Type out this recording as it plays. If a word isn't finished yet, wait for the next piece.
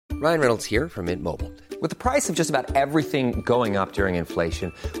Ryan Reynolds here from Mint Mobile. With the price of just about everything going up during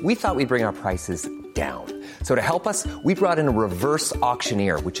inflation, we thought we'd bring our prices down. So to help us, we brought in a reverse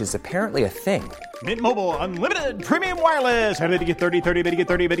auctioneer, which is apparently a thing. Mint Mobile Unlimited Premium Wireless. How to get 30, 30, bit to get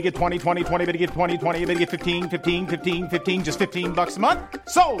 30, bit to get 20, 20, 20, bit to get 20, 20, bit to get 15, 15, 15, 15, just $15 a month?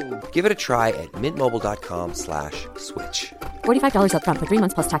 Sold! Give it a try at mintmobile.com/switch. $45 up front for 3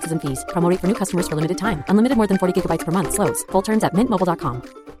 months plus taxes and fees. Promo rate for new customers for limited time. Unlimited more than 40 gigabytes per month. Slows full terms at mintmobile.com.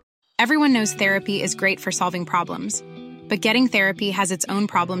 Everyone knows therapy is great for solving problems. But getting therapy has its own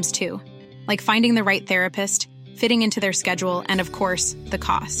problems too. Like finding the right therapist, fitting into their schedule, and of course, the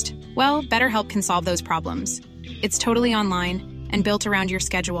cost. Well, BetterHelp can solve those problems. It's totally online and built around your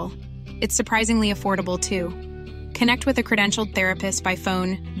schedule. It's surprisingly affordable too. Connect with a credentialed therapist by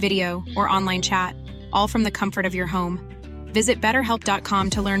phone, video, or online chat, all from the comfort of your home. Visit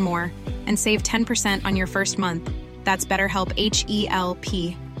BetterHelp.com to learn more and save 10% on your first month. That's BetterHelp,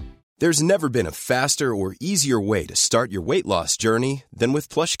 H-E-L-P. There's never been a faster or easier way to start your weight loss journey than with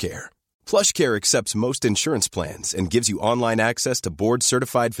PlushCare. PlushCare accepts most insurance plans and gives you online access to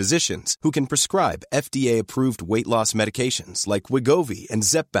board-certified physicians who can prescribe FDA-approved weight loss medications like Wegovy and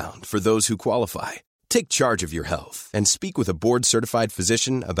Zepbound for those who qualify. Take charge of your health and speak with a board-certified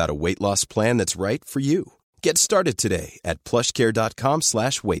physician about a weight loss plan that's right for you. Get started today at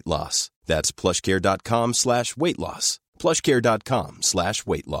plushcare.com/weight loss. That's plushcare.com/weight loss.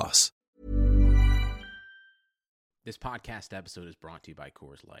 plushcare.com/weight loss. This podcast episode is brought to you by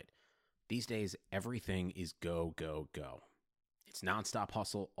Coors Light. These days, everything is go, go, go. It's nonstop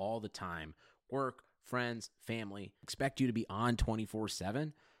hustle all the time. Work, friends, family, expect you to be on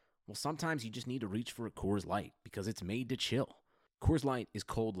 24/7. Well, sometimes you just need to reach for a Coors Light because it's made to chill. Coors Light is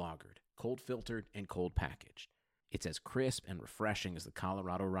cold lagered, cold filtered, and cold packaged. It's as crisp and refreshing as the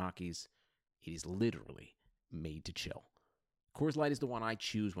Colorado Rockies. It is literally made to chill. Coors Light is the one I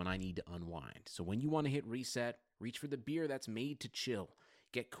choose when I need to unwind. So when you want to hit reset, reach for the beer that's made to chill.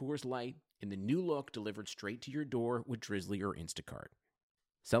 Get Coors Light in the new look delivered straight to your door with Drizzly or Instacart.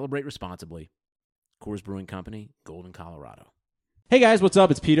 Celebrate responsibly. Coors Brewing Company, Golden, Colorado. Hey guys, what's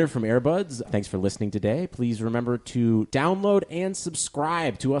up? It's Peter from Airbuds. Thanks for listening today. Please remember to download and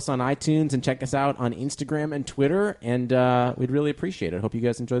subscribe to us on iTunes and check us out on Instagram and Twitter, and we'd really appreciate it. Hope you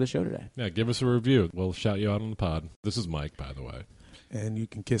guys enjoy the show today. Yeah, give us a review. We'll shout you out on the pod. This is Mike, by the way. And you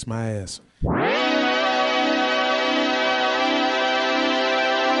can kiss my ass.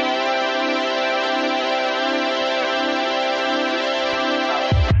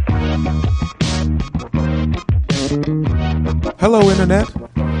 Hello, Internet.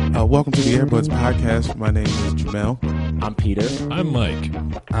 Welcome to the Airbuds Podcast. My name is Jamel. I'm Peter. I'm Mike.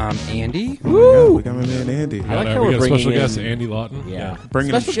 I'm Andy. Woo! We got my man Andy. I like how we we're got a bringing special in, guest, Andy Lawton. Yeah.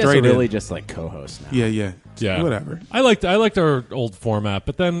 Bringing him special guests straight are really in. just like co-hosts now. Yeah. Whatever. I liked our old format,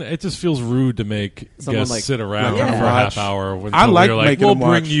 but then it just feels rude to make Someone guests like- sit around like for a watch. half hour. When I like we're making we'll them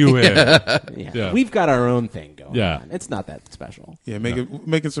bring watch. you in. Yeah. We've got our own thing going on. It's not that special. Yeah,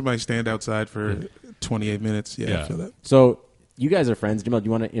 making somebody stand outside for 28 minutes. Yeah, I feel that. So you guys are friends. Jamal, do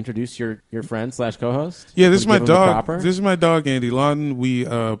you want to introduce your friend / co-host? Yeah, this is my Give him the dog. proper? This is my dog, Andy Lawton. We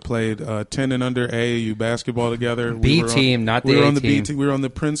played 10 and under AAU basketball together. B team, not the We were A on the B team. team. We were on the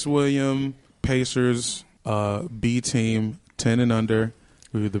Prince William Pacers B team, 10 and under.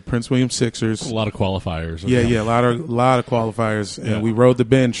 We were the Prince William Sixers. A lot of qualifiers. Yeah, a lot of qualifiers, and Yeah. we rode the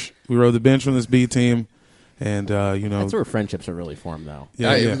bench. We rode the bench from this B team, and That's where friendships are really formed, though.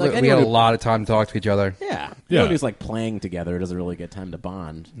 Yeah. We Like had anyone a who- lot of time to talk to each other. Yeah. Yeah. Anyone who's like playing together doesn't really get time to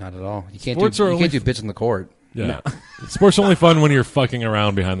bond. Not at all. You can't Sports are do only bitch on the court. Yeah. Sports are only fun when you're fucking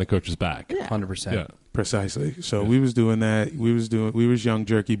around behind the coach's back. 100%. Yeah. precisely. So we was doing that. We was young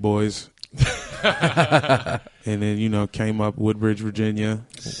jerky boys. And then, came up Woodbridge, Virginia.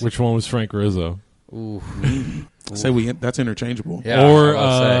 Which one was Frank Rizzo? Ooh. That's interchangeable. Yeah, Or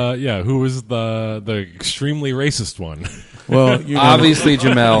I was who was the extremely racist one? Well, obviously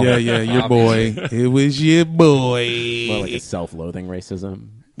Jamel. Yeah, your boy. It was your boy. More like a self-loathing racism.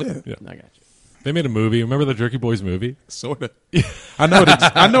 Yeah, I got you. They made a movie. Remember the Jerky Boys movie? sort of. I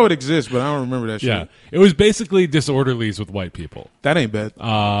know it exists, but I don't remember that shit. Yeah. It was basically disorderlies with white people. That ain't bad.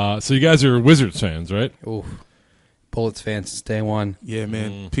 So you guys are Wizards fans, right? Ooh. Bullets fans since day one. Yeah,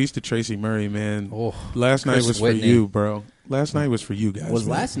 man. Peace to Tracy Murray, man. Oh, last night Chris was Whitney. for you, bro. Last night was for you guys. Was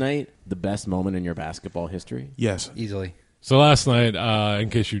man. last night the best moment in your basketball history? Yes. Easily. So last night, in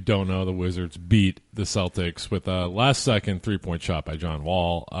case you don't know, the Wizards beat the Celtics with a last-second three-point shot by John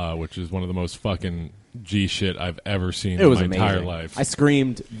Wall, which is one of the most fucking G shit I've ever seen It was in my amazing. entire life. I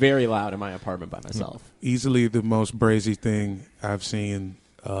screamed very loud in my apartment by myself. Easily the most brazy thing I've seen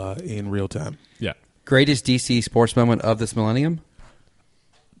in real time. Yeah. Greatest DC sports moment of this millennium?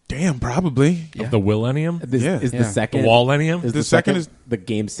 Damn, probably. Of the Willennium? Is the second The Wallennium? Is The second is the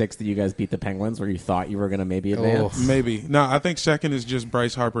game 6 that you guys beat the Penguins, where you thought you were going to maybe advance? maybe. No, I think second is just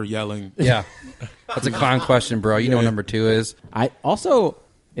Bryce Harper yelling. Yeah. That's a clown question, bro. You know what number 2 is. I also,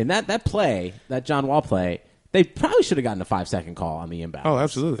 in that play, that John Wall play, they probably should have gotten a 5-second call on the inbound. Oh,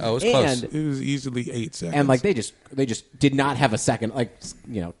 absolutely. Oh, it was close. It was easily 8 seconds. And like they just did not have a second. Like,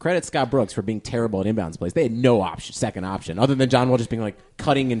 you know, credit Scott Brooks for being terrible at inbounds plays. They had no second option other than John Wall just being like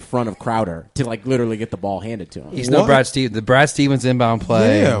cutting in front of Crowder to like literally get the ball handed to him. He's no Brad Stevens. The Brad Stevens inbound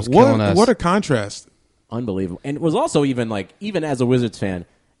play was killing us. What a contrast. Unbelievable. And it was also even as a Wizards fan,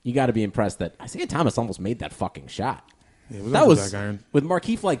 you got to be impressed that Isaiah Thomas almost made that fucking shot. Yeah, that was with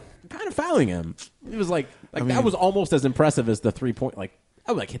Markieff like kind of fouling him. It was like that was almost as impressive as the 3-point. Like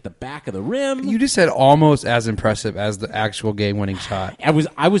I would like hit the back of the rim. You just said almost as impressive as the actual game-winning shot. I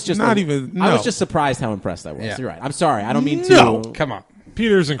was just not even. No. I was just surprised how impressed I was. Yeah. You're right. I'm sorry. I don't mean No, to. come on.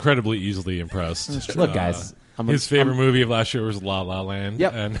 Peter's incredibly easily impressed. Look, guys. His favorite movie of last year was La La Land.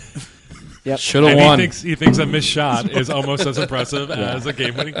 Yep. And Should have won. He thinks a missed shot is almost as impressive as a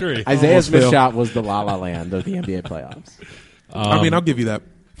game-winning 3. Isaiah's missed shot was the La La Land of the NBA playoffs. I mean, I'll give you that.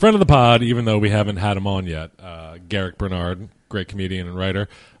 Friend of the pod, even though we haven't had him on yet, Garrick Bernard, great comedian and writer,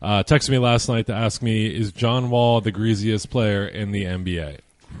 texted me last night to ask me, is John Wall the greasiest player in the NBA?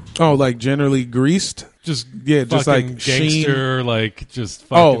 Oh, like generally greased? Just just like gangster, sheen. Like just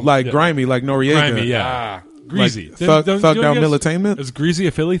fucking, like grimy, like Noriega. Grimy, yeah. Greasy. Like thug down militainment? Is greasy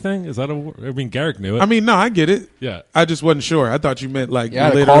a Philly thing? Is that I mean, Garrick knew it. I mean, no, I get it. Yeah. I just wasn't sure. I thought you meant like Yeah,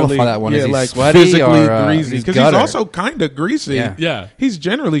 to literally. qualify that one. Is he like sweaty physically or, greasy. he's Because he's gutter? also kind of greasy. Yeah. He's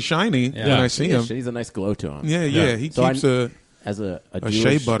generally shiny when I see him. He's a nice glow to him. Yeah. He keeps as a shea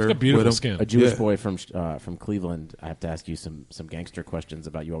Jewish, butter He's got beautiful with him. skin. a Jewish boy from Cleveland. I have to ask you some gangster questions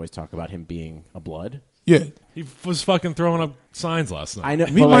about. You always talk about him being a blood. Yeah. He was fucking throwing up signs last night. I know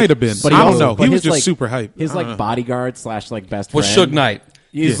He might have been. but I don't also- know. but He was his, just like, super hype. His I like don't know. bodyguard / like best Was friend Suge Knight.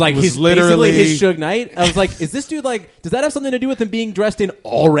 He's Yeah, like was his literally- basically his Suge Knight. I was like, is this dude like? Does that have something to do with him being dressed in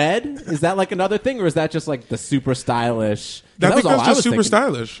all red? Is that like another thing, or is that just like the super stylish? I think was all that's I just was super thinking.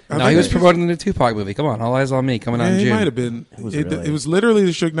 stylish. I No, think he was that's- promoting the Tupac movie. Come on, All Eyes on Me coming out Yeah, in he June. might have been. really- It was literally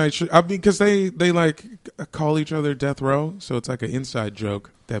the Suge Knight. I mean, because they like call each other Death Row, so it's like an inside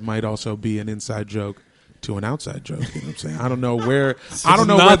joke that might also be an inside joke to an outside joke. You know what I'm saying? I don't know where. I don't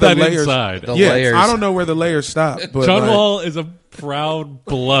know not where the that layers. inside. The Yeah, layers. I don't know where the layers stop. But John like, Wall is a proud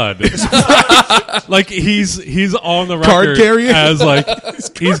blood. Like he's on the Card record carrier? as like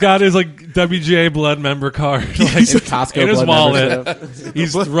he's got his like WGA blood member card like, His Costco in his blood wallet. membership.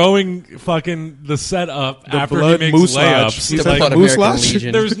 He's throwing fucking the set up The after he blood makes moose layups. lodge. He's The Like, blood Moose American Lodge?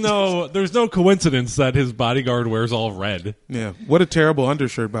 Legion. there's no coincidence that his bodyguard wears all red. Yeah, what a terrible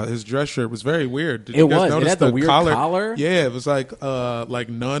undershirt. About his dress shirt was very weird. Did It you guys was. It notice had the weird collar? Yeah, it was like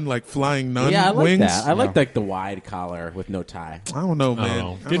nun, like flying nun Yeah, I like wings. that. I like the wide collar with no tie. I don't know, man. know. I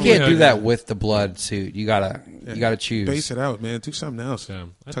don't Didn't You know. can't do that with the blood suit. You gotta choose. Base it out, man. Do something else. Yeah,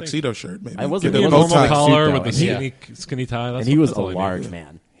 I Tuxedo shirt, maybe. I wasn't- Get Give a me a it bow normal tie. collar suit, with though, the and skinny tie. That's And he was that's a all I need. large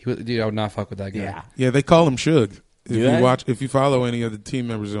man. Dude, I would not fuck with that guy. Yeah. Yeah, they call him Suge. they? If you follow any of the team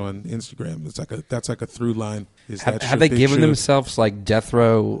members on Instagram, that's like a through line. Is that Have they Big given Suge. themselves like death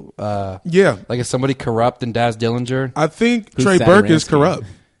row? Yeah, Like is somebody corrupt than Daz Dillinger? I think Who's Trey Burke is Saturansky? corrupt.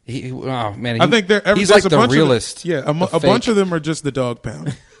 Oh man, I think he's there's like a the bunch realist. Of, yeah, a the bunch fake. of them are just the dog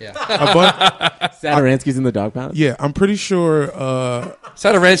pound. Yeah. Saturansky's in the dog pound. Yeah, I'm pretty sure.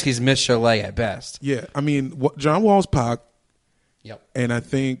 Sadaransky's Miss Cholet at best. Yeah, I mean, John Wall's Pac, Yep. and I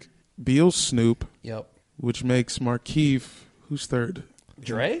think Beal's Snoop, Yep. which makes Markieff who's third.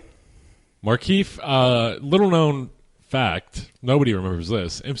 Dre? Markieff, little known fact, nobody remembers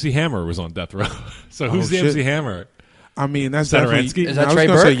this. MC Hammer was on death row. So who's the shit. MC Hammer? I mean, that's Saturansky? definitely. Is that I was Trey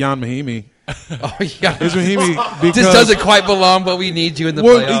gonna say Burke? Jan Mahimi. Oh yeah. It's Mahimi because This doesn't quite belong, but we need you in the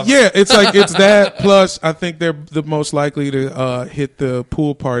well, playoffs. yeah, it's like it's that. Plus, I think they're the most likely to hit the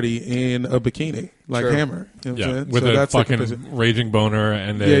pool party in a bikini, like True. Hammer. You know what I'm Yeah, saying? with So a that's the fucking comparison. raging boner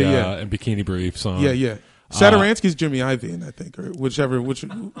and and bikini briefs on. Yeah. Saturansky's Jimmy Iovine, I think, or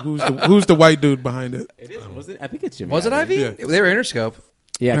who's the white dude behind it? It is. Was it? I think it's Jimmy. Was it Ivy? Yeah. They were Interscope.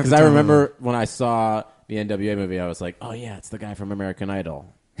 Yeah, At because the I time, remember when I saw the NWA movie, I was like, oh yeah, it's the guy from American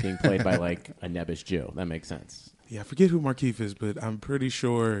Idol being played by like a nebbish Jew. That makes sense. Yeah, I forget who Markieff is, but I'm pretty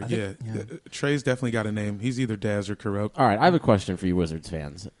sure. Trey's definitely got a name. He's either Daz or Kurok. All right, I have a question for you Wizards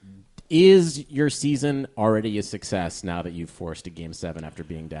fans. Is your season already a success now that you've forced a Game 7 after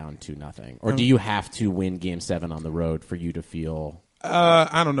being down 2-0? Or do you have to win Game 7 on the road for you to feel...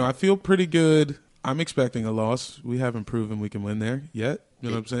 I don't know. I feel pretty good. I'm expecting a loss. We haven't proven we can win there yet. You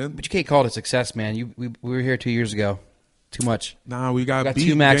know what I'm saying? But you can't call it a success, man. We were here 2 years ago. Too much. Nah, we got beat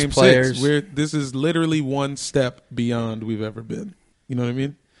two max game players. 6. This is literally one step beyond we've ever been. You know what I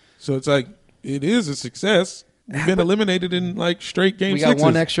mean? So it's like, it is a success. We've been eliminated in like straight game We got sixes.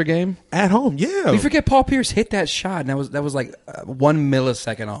 one extra game At home, yeah. We forget Paul Pierce hit that shot, and that was like 1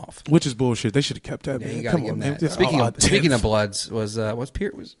 millisecond off. Which is bullshit. They should have kept that. Yeah, Man. you gotta Come give on, him man. that. Speaking of bloods, was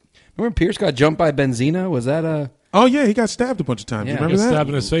Pierce? Remember Pierce got jumped by Benzina? Was that a? Oh yeah, he got stabbed a bunch of times. Yeah. You He remember got that? stabbed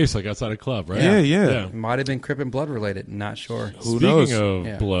in his face like outside a club, right? Yeah. Might have been Crip and blood related. Not sure. Who Speaking knows? of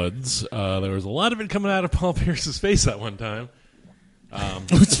Yeah. bloods, there was a lot of it coming out of Paul Pierce's face at one time.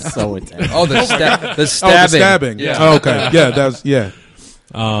 So intense. Oh, the stabbing. Oh, the stabbing. Yeah. Oh, okay. Yeah, that's yeah.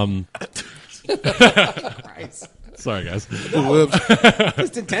 Sorry, guys.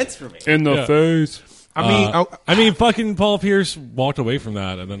 It's intense for me. In the face. I mean, fucking Paul Pierce walked away from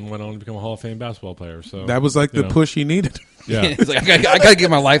that and then went on to become a Hall of Fame basketball player. So that was like the you know. push he needed. Yeah. It's like I got to get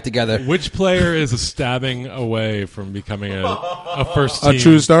my life together. Which player is a stabbing away from becoming a first team, A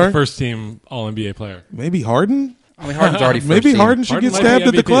true star? first team All NBA player? Maybe Harden. I mean, Harden's already first Maybe team. Harden should Harden get might be stabbed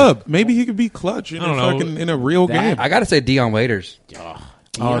at the MVP. club. Maybe he could be clutch in I don't know. in a real game. I got to say Deion Waiters.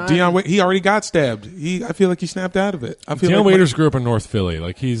 Deion Waiters, he already got stabbed. I feel like he snapped out of it. I feel Deion like Waiters grew up in North Philly.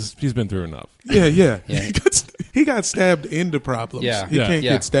 Like he's been through enough. Yeah. Yeah. He got stabbed into problems. Yeah. He can't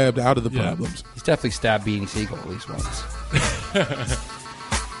Yeah. get stabbed out of the problems. He's definitely stabbed Beanie Siegel at least once.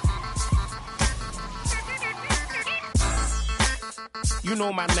 You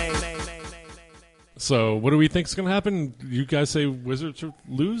know my name. So what do we think is going to happen? You guys say Wizards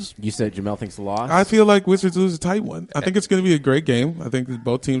lose? You said Jamel thinks a loss. I feel like Wizards lose a tight one. I think it's going to be a great game. I think that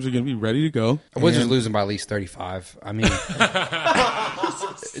both teams are going to be ready to go. Wizards And- losing by at least 35. I mean,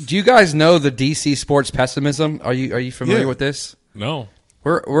 do you guys know the DC sports pessimism? Are you familiar Yeah. with this? No.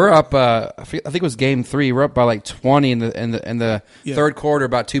 We're up. I think it was game 3. We're up by like 20 in the Yeah. third quarter.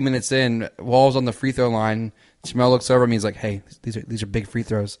 About 2 minutes in, Wall's on the free throw line. Jamel looks over at me. He's like, "Hey, these are big free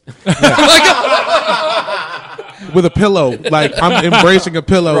throws." with a pillow. Like, I'm embracing a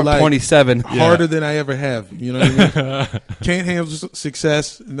pillow. We're up like 27. harder than I ever have. You know what I mean? Can't handle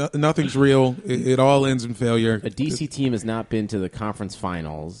success. Nothing's real. It all ends in failure. A DC team has not been to the conference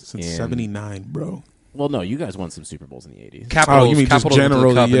finals Since in 79, bro. Well, no, you guys won some Super Bowls in the 80s. Capitals, you mean just Capitals went to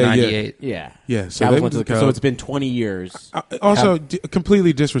the generally? Cup in Yeah, 98. Yeah. Yeah, so Capitals they went to went the to so the it's been 20 years. Also,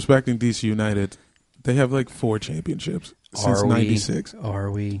 completely disrespecting DC United. They have like 4 championships since '96.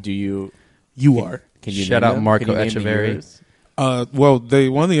 Are we? Do you? You are. Can you Shout name out them? Marco Can you name the Echeverri. years? Well, they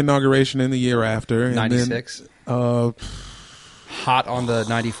won the inauguration in the year after. And 96. Then, Hot on the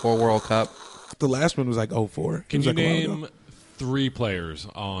 94 World Cup. the last one was like 04. Can It was you like a while name ago. 3 players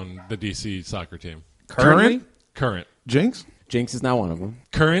on the DC soccer team? Currently? Current. Jinx? Jinx is not one of them.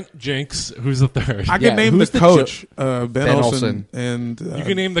 Current Jinx. Who's the third? I Yeah, can name the who's the coach, Ben Ben Olsen, Olsen. and You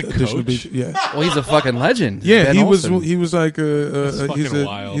can name the additional coach? beach- Yeah, Well, he's a fucking legend. yeah. Ben he Olsen. was like That's fucking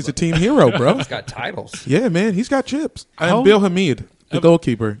wild. he's a team hero, bro. He's got titles. Yeah, man, he's got chips. How- And Bill Hamid, the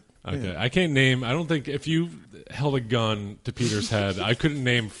goalkeeper. Okay, I can't name. I don't think if you held a gun to Peter's head, I couldn't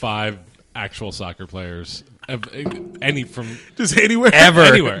name 5 actual soccer players. Any from Just anywhere,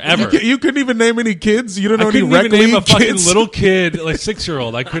 anywhere ever. You couldn't even name any kids. You don't know I any couldn't rec even name a league fucking kids. little kid, like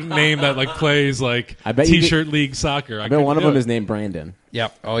 6-year-old. I couldn't name that like plays like I bet you T-shirt league soccer. I bet one of them is named Brandon.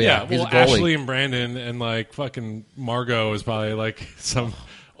 Yep. Oh, yeah. He's well, a goalie. Ashley and Brandon and like fucking Margot is probably like some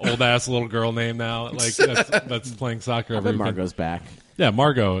old ass little girl name now. Like that's playing soccer I every bet weekend. Margot's back. Yeah,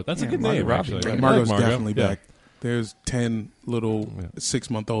 Margot. That's a good Margot name. Robbie. Actually, I Margot's like Margot. definitely Yeah. back. There's 10 little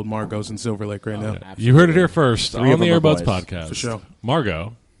 6-month-old Margos in Silver Lake right now. You heard it here first 3 on of the them are Earbuds boys. podcast. For sure.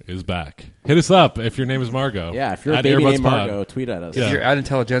 Margot is back. Hit us up if your name is Margot. Yeah, if you're a At baby Earbuds named Pod. Margot, tweet at us. Yeah. You're at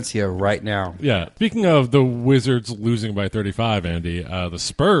Intelligentsia right now. Yeah. Speaking of the Wizards losing by 35, Andy, the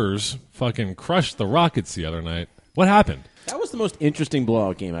Spurs fucking crushed the Rockets the other night. What happened? That was the most interesting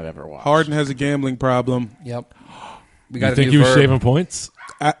blowout game I've ever watched. Harden has a gambling problem. Yep. We You got a think new he was verb. shaving points?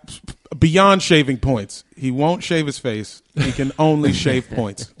 Beyond shaving points, he won't shave his face. He can only shave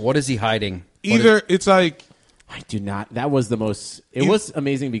points. What is he hiding? Either it's like I do not. That was the most. It was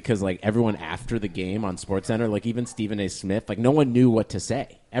amazing because like everyone after the game on SportsCenter, like even Stephen A. Smith, like no one knew what to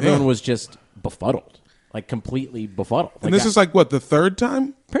say. Everyone Yeah. was just befuddled, like completely befuddled. and this is like what, the third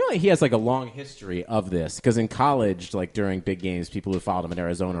time? apparently he has like a long history of this because in college, like during big games, people who followed him in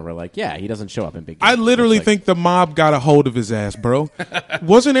Arizona were like, "Yeah, he doesn't show up in big games." I literally It's like, think the mob got a hold of his ass, bro.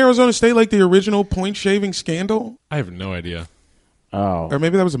 Wasn't Arizona State like the original point shaving scandal? I have no idea. oh, Or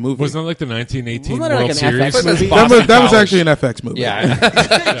maybe that was a movie. Wasn't that like the 1918 Wasn't that World like an Series? FX movie? that was College. actually an FX movie.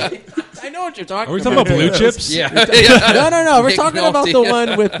 Yeah. I know what you're talking Are we talking about blue chips? yeah. No. We're Nick talking Nolte, about the yeah.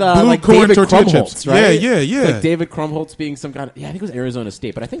 one with Blue like corn David tortilla Krumholtz, chips. right? Yeah. Like David Krumholtz being some kind of I think it was Arizona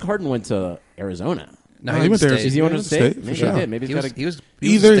State, but I think Harden went to Arizona. No, he went there. State. Is he on his state? for Maybe sure. he did. Maybe He he's was, got a... he was a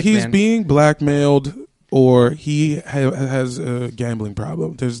Either stick he's man. being blackmailed or he has a gambling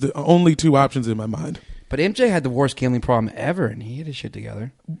problem. There's the only two options in my mind. But MJ had the worst gambling problem ever, and he had his shit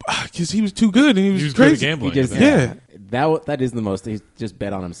together. Because he was too good and he was He was good at crazy. gambling. He just, Yeah. That is the most. He's just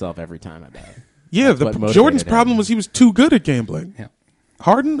bet on himself every time, I bet. Yeah, That's what motivated Jordan's him. problem was he was too good at gambling. Yeah.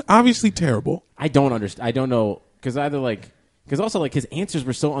 Harden, obviously terrible. I don't understand. I don't know because also like his answers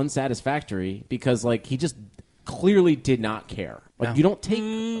were so unsatisfactory because like he just clearly did not care. Like No. you don't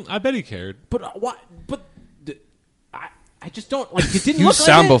take. I bet he cared. But what? But I just don't like. It didn't You look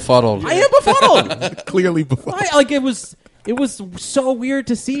sound like it. befuddled. I am befuddled. Clearly before. Like it was so weird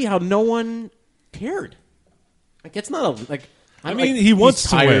to see how no one cared. Like it's not a like. I I'm mean, like, he wants he's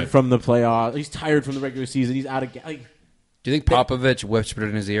to tired win. from the playoffs. He's tired from the regular season. He's out of. Like, Do you think Popovich whispered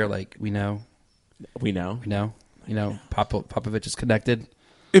in his ear, like, we know, Popovich is connected?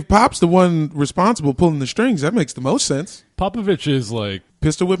 If Pop's the one responsible pulling the strings, that makes the most sense. Popovich is like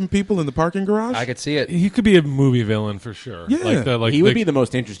Pistol whipping people in the parking garage? I could see it. he could be a movie villain for sure. Yeah. he would be the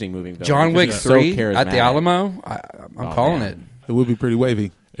most interesting moving villain. John Wick because he's 3 so at the charismatic. Alamo? I'm calling man. it. It would be pretty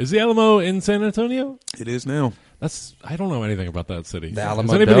wavy. Is the Alamo in San Antonio? It is now. I don't know anything about that city. The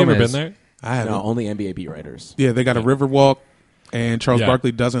Alamo Has anybody Dome ever is- been there? I haven't. No, only NBA beat writers. Yeah, they got a river walk, and Charles Yeah.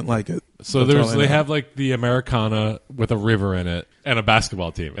 Barkley doesn't like it. So That's all I they know. have like the Americana with a river in it and a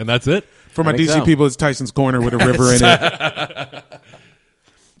basketball team, and that's it. For my I think DC so. people, it's Tyson's Corner with a river in it.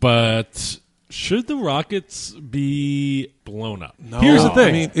 But should the Rockets be blown up? Here's the thing.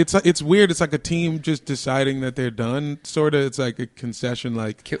 I mean, it's weird. It's like a team just deciding that they're done. Sort of. It's like a concession.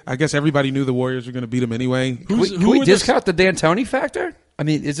 Like I guess everybody knew the Warriors were going to beat them anyway. Can we discount the D'Antoni factor? I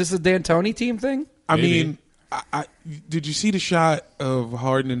mean, is this a D'Antoni team thing? I Maybe. mean, I did you see the shot of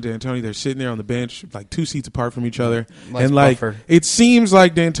Harden and D'Antoni? They're sitting there on the bench, like 2 seats apart from each other, Nice and like buffer. it seems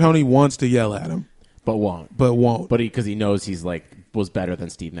like D'Antoni wants to yell at him, But won't. but won't. But because he knows he's like was better than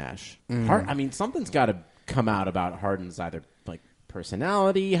Steve Nash. I mean, something's got to come out about Harden's either like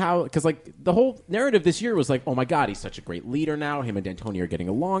personality, how because like the whole narrative this year was like, oh my God, he's such a great leader now. Him and D'Antoni are getting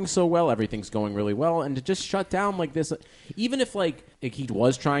along so well. Everything's going really well, and to just shut down like this, even if like he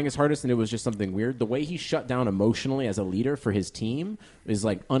was trying his hardest and it was just something weird, the way he shut down emotionally as a leader for his team is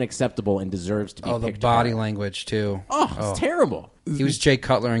like unacceptable and deserves to be. Oh, the picked body apart. language, too. Oh, it's terrible. He was Jay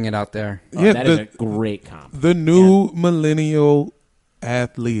Cutlering it out there. yeah, That is a great comp. the new millennial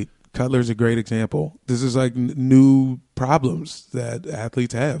athlete. Cutler's a great example. This is like new problems that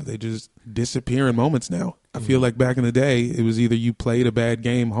athletes have. They just disappear in moments now. I feel like back in the day, it was either you played a bad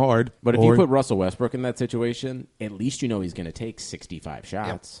game hard, But if or, you put Russell Westbrook in that situation, at least you know he's going to take 65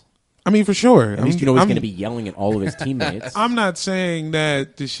 shots. I mean, for sure. At least you know he's going to be yelling at all of his teammates. I'm not saying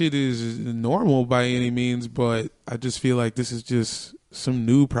that the shit is normal by any means, but I just feel like this is just some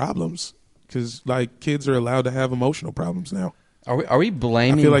new problems because like kids are allowed to have emotional problems now. Are we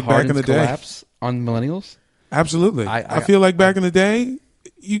blaming I feel like back in Harden's the day. collapse on millennials? Absolutely. I- I feel like back in the day,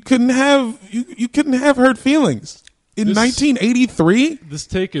 you couldn't have hurt feelings. In This- 1983, This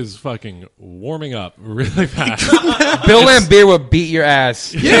take is fucking warming up really fast. Bill Laimbeer would beat your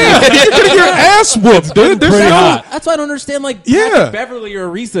ass. yeah, you're getting your ass whooped, dude. There's pretty no- hot. That's why I don't understand, like, Yeah. Patrick Beverly or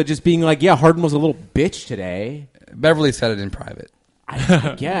Ariza just being like, yeah, Harden was a little bitch today. Beverly said it in private.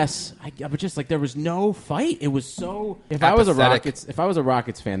 I guess. But just, like, there was no fight. It was so... If I was a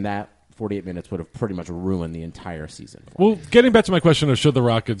Rockets fan, that 48 minutes would have pretty much ruined the entire season. For Well, me. getting back to my question of should the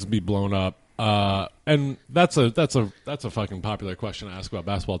Rockets be blown up, and that's a fucking popular question to ask about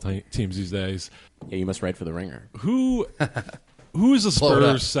basketball teams these days. Yeah, you must write for the Ringer. Who is the Blow it up.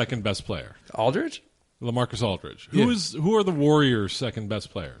 Spurs' second best player? Aldridge? LaMarcus Aldridge. Who are the Warriors' second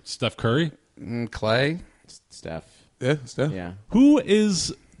best player? Steph Curry. Clay? Steph. Yeah, Steph. Yeah. Who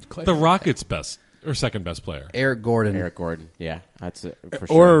is the Rockets' best or second best player? Eric Gordon. Eric Gordon. Yeah, that's it for Or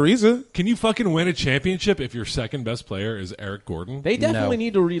sure. Ariza. Can you fucking win a championship if your second best player is Eric Gordon? They definitely No.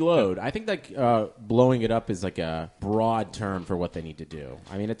 need to reload. I think like blowing it up is like a broad term for what they need to do.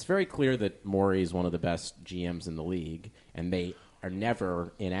 I mean, it's very clear that Morey is one of the best GMs in the league, and they are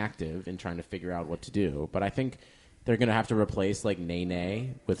never inactive in trying to figure out what to do. But I think they're going to have to replace like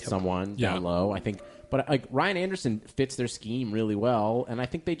Nene with someone Yeah. down low. I think, but like Ryan Anderson fits their scheme really well, and I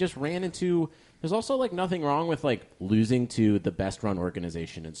think they just ran into. There's also like nothing wrong with like losing to the best run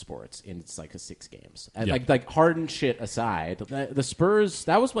organization in sports in it's like a 6 games. And, Yeah. like Harden shit aside, the Spurs,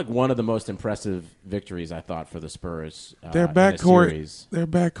 that was like one of the most impressive victories I thought for the Spurs. Their in a series.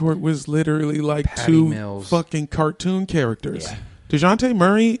 backcourt was literally like Patty two Mills. fucking cartoon characters. Yeah. DeJounte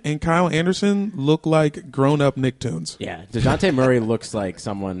Murray and Kyle Anderson look like grown-up Nicktoons. Yeah, DeJounte Murray looks like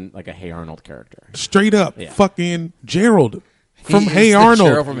someone like a Hey Arnold character. Straight up, Yeah. fucking Gerald. from He Hey is the Arnold.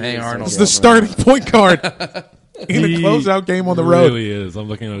 Gerald from Hey Arnold. He's the starting point guard in a He closeout game on the road. Really is. I'm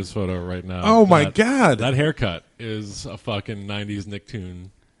looking at his photo right now. Oh, my God. That haircut is a fucking 90s Nicktoon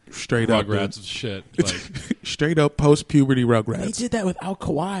Straight up, Rugrats dude. shit. It's Like, straight up post-puberty They Rugrats. did that without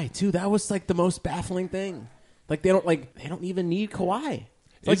Kawhi too. That was like the most baffling thing. Like they don't even need Kawhi.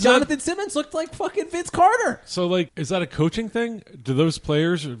 It's like Is that- Jonathan Simmons looked like fucking Vince Carter. so, like, is that a coaching thing? Do those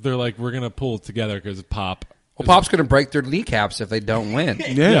players, they're like, we're going to pull it together because Pop. Well, Pop's going to break their kneecaps if they don't win.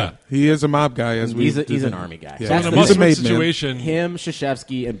 Yeah, he is a mob guy. As we He's did. an army guy. Yeah. That's In a the must thing. win made man. situation, Him,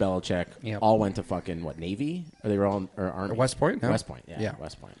 Krzyzewski, and Belichick Yep. all went to fucking Navy, or they were all or Army. West Point? No? West Point, yeah, Yeah.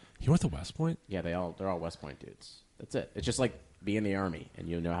 West Point. he went to West Point? Yeah, they're all West Point dudes. That's it. It's just like be in the Army and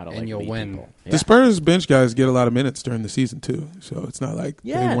you know how to And like you'll lead win. people. Yeah. The Spurs bench guys get a lot of minutes during the season too, so it's not like they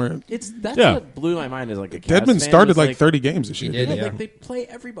Yeah, weren't. that's Yeah. what blew my mind. Is like a Cavs Dedmon fan started was like 30 games this year. did, Yeah, yeah. like they play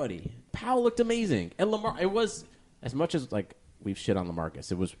everybody. Powell looked amazing, and Lamar. It was as much as like we've shit on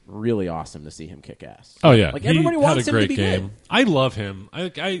LaMarcus. It was really awesome to see him kick ass. Oh yeah, like he everybody had wants a him great to be game. good. I love him. I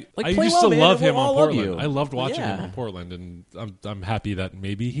Like, used play to well, man, love and him we'll on all love Portland. you. I loved watching Yeah. him on Portland, and I'm happy that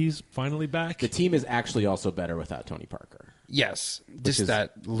maybe he's finally back. The team is actually also better without Tony Parker. Yes. Just is-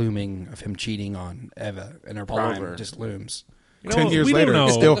 that looming of him cheating on Eva in her All prime over. just looms. 10 years we later, don't know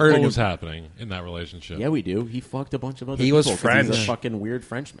it's still hurting what him. was happening in that relationship. Yeah, we do. He fucked a bunch of other He people. was 'cause French. He's a fucking weird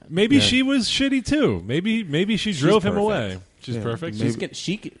Frenchman. Maybe she was shitty too. Maybe she drove him perfect. away. She's Yeah, perfect.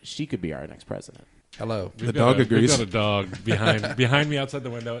 She could be our next president. Hello. The dog agrees. We've got a dog behind me outside the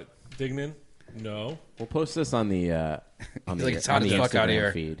window. Dignan? No. We'll post this on the Like, it's hot on as the fuck out Instagram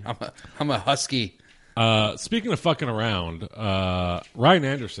here. feed. I'm a husky. Speaking of fucking around, Ryan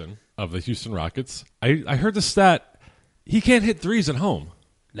Anderson of the Houston Rockets. I heard the stat. He can't hit threes at home.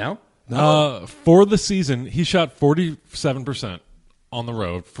 No? For the season, he shot 47% on the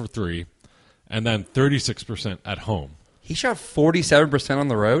road for three, and then 36% at home. He shot 47% on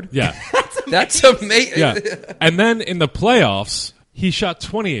the road? Yeah. That's amazing. Yeah. And then in the playoffs, he shot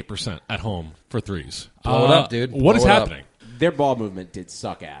 28% at home for threes. Blow it up, dude. What is Blow it up. happening? Their ball movement did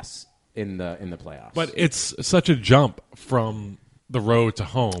suck ass in the playoffs. But it's such a jump from the road to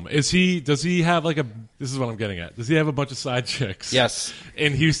home. Does he have like this is what I'm getting at. Does he have a bunch of side chicks? Yes.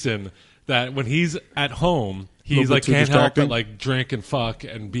 In Houston that when he's at home, he's Little bit like too can't help distracting. but like drink and fuck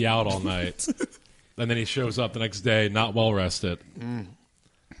and be out all night. And then he shows up the next day not well rested.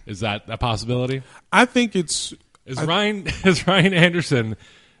 Is that a possibility? I think it's. Is Ryan Anderson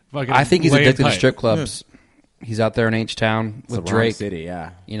fucking I think he's laying addicted to tight? strip clubs. He's out there in H-Town it's the with wrong Drake, city,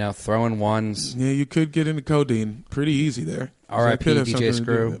 yeah. you know, throwing ones. Yeah, you could get into codeine pretty easy there. R.I.P. So it could have DJ something to do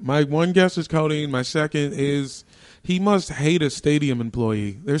Screw. with it. My one guess is codeine. My second is he must hate a stadium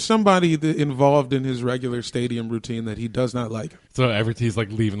employee. There's somebody involved in his regular stadium routine that he does not like. So he's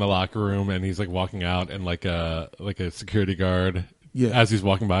like leaving the locker room and he's like walking out and like a security guard. Yeah. As he's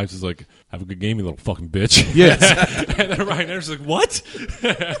walking by, he's just like, "Have a good game, you little fucking bitch." Yes. And then Ryan Anderson's like, "What?"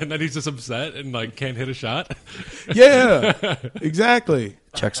 And then he's just upset and like can't hit a shot. Yeah, exactly.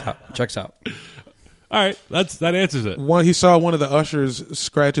 Checks out. All right, that answers it. He saw one of the ushers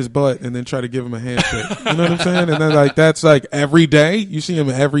scratch his butt and then try to give him a handshake. You know what I'm saying? And then like that's like every day. You see him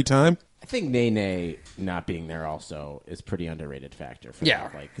every time. I think Nene not being there also is pretty underrated factor. For Yeah.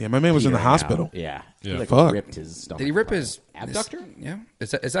 that, like Yeah, my man was in the petering hospital. out. Yeah, Yeah. He, like, Fuck. ripped his stomach. Did he rip apart. his abductor? Yeah.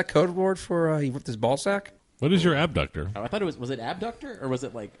 Is that code word for he ripped his ball sack? What is your abductor? Oh, I thought it was it abductor or was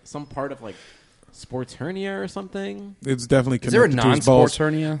it like some part of like sports hernia or something? It's definitely Is there a connected to his non-sports balls.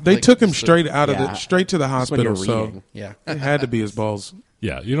 hernia? They Like, took him just a- straight out of Yeah. straight to the Just when you're hospital. So reading. Yeah. it had to be his balls.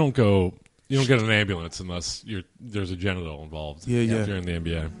 Yeah, you don't get an ambulance unless there's a genital involved. Yeah, yeah. If you're in the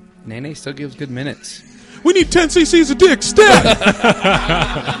NBA. Nene still gives good minutes. We need 10 cc's of dick. Stat.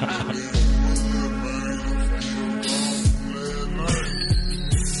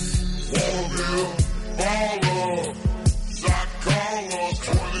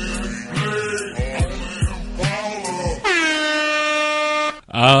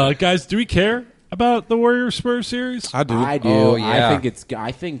 Guys, do we care about the Warriors Spurs series? I do. I do. Oh, yeah. I think it's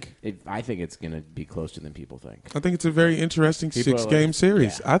going to be closer than people think. I think it's a very interesting People are like- 6-game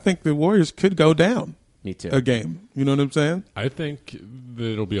series. yeah. I think the Warriors could go down Me too. a game. You know what I'm saying? I think that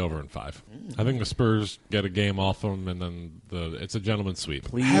it'll be over in 5. I think the Spurs get a game off them, and then it's a gentleman's sweep.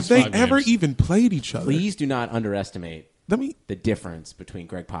 Please, Have they 5 ever games. even played each other? please do not underestimate Let me. the difference between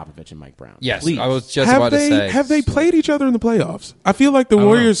Greg Popovich and Mike Brown. Yes, Please. I was just about to say. Have they played each other in the playoffs? I feel like the don't know.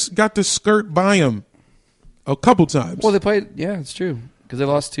 Warriors got to skirt by them a couple times. Well, they played. Yeah, it's true because they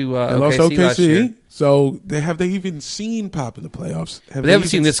lost to They OKC, lost last year. OKC. So have they even seen Pop in the playoffs? But they haven't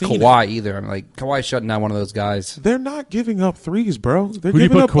seen even this it? Kawhi either. I'm like Kawhi's shutting down one of those guys. They're not giving up threes, bro. They're Who do you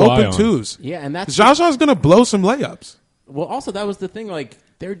giving put up Kawhi open on? twos. Yeah, and that's Jaja's going to blow some layups. Well, also, that was the thing. Like,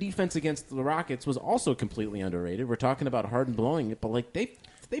 their defense against the Rockets was also completely underrated. We're talking about Harden blowing it, but, like, they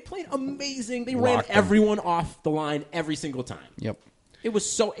played amazing. They ran everyone off the line every single time. Yep. It was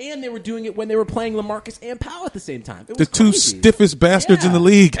so, and they were doing it when they were playing LaMarcus and Powell at the same time. It The was two crazy. stiffest bastards in the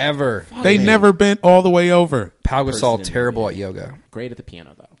league. Ever. They never bent all the way over. Pau Gasol, Person in terrible the at yoga. Great at the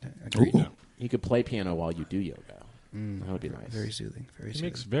piano, though. Agreed. You could play piano while you do yoga. That would be nice. Very soothing. Very He soothing.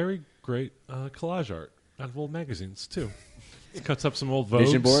 makes very great collage art out of old magazines, too. He cuts up some old Vogues.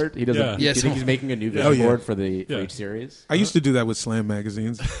 Vision board? He doesn't. Yeah. Do you think he's making a new vision Oh, yeah. board for each series? I used to do that with Slam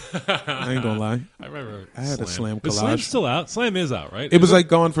magazines. I ain't gonna lie. I remember I had a Slam Is Slam collage. still out? Slam is out, right? It was like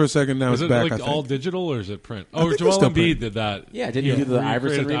gone for a second. Now Is it's it back. like I think. all digital or is it print? I Oh, think it's Joel still Embiid print. did that. Yeah, didn't you do the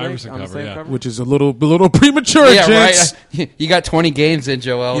Iverson recreated the remake Iverson on the cover, same yeah. cover? Which is a little premature, Yeah, gents. right. You got 20 games in,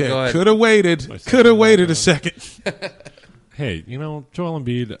 Joel. Go Yeah, ahead. could have waited. Could have waited a second. Hey, Joel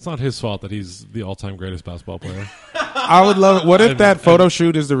Embiid, it's not his fault that he's the all-time greatest basketball player. I would love it. What if that photo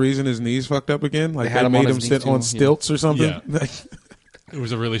shoot is the reason his knees fucked up again? Like They had they him on made his him knees sit too, on yeah. stilts or something? Yeah. It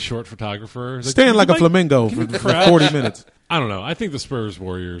was a really short photographer. He's Stand like a "Mike, flamingo for 40 minutes. I don't know. I think the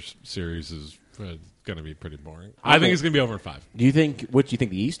Spurs-Warriors series is going to be pretty boring. I think it's going to be over in 5. Do you think? What do you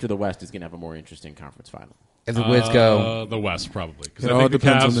think? The East or the West is going to have a more interesting conference final? If the Wiz go. The West, probably. 'Cause It I all think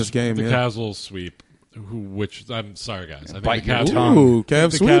depends the Cavs, on this game, The yeah. Cavs will sweep. I'm sorry, guys. I think Bite the your Cavs, tongue. Ooh, the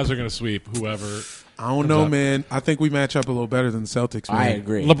Cavs sweep. Cavs are going to sweep whoever. I don't know, man. I think we match up a little better than the Celtics, man. I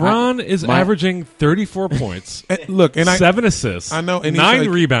agree. LeBron is averaging 34 points. Look, and 7 assists. I know, and he's 9 like-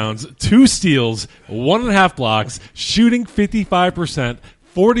 rebounds, 2 steals, 1.5 blocks, shooting 55%,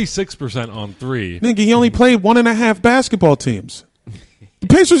 46% on 3. Nigga, he only played 1.5 basketball teams. The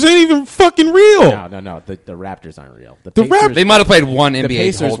Pacers ain't even fucking real. No. The Raptors aren't real. The Pacers- They might have played one the NBA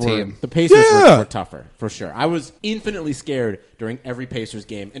Pacers whole were, team. The Pacers Yeah. were tougher for sure. I was infinitely scared during every Pacers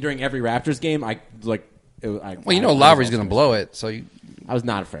game and during every Raptors game. Well, you know Lowry's going to blow it, so you. I was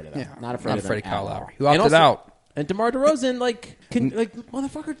not afraid of that. Yeah, not afraid of of Kyle them at Lowry, all. who opted And also- out. And DeMar DeRozan,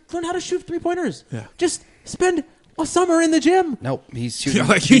 motherfucker, learn how to shoot 3-pointers. Yeah. Just spend a summer in the gym. Nope, he's shooting.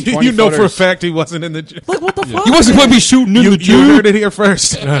 Like, 20 you know for a footers. fact he wasn't in the gym. Like, what the fuck? He wasn't going to be shooting in the You gym. heard it here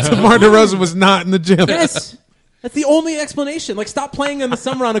first. DeMar DeRozan was not in the gym. Yes. That's the only explanation. Like, stop playing in the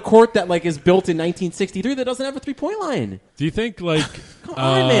summer on a court that is built in 1963 that doesn't have a 3-point line. Do you think, Come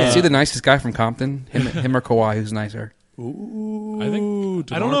on, man. Is he the nicest guy from Compton? Him or Kawhi, who's nicer? I don't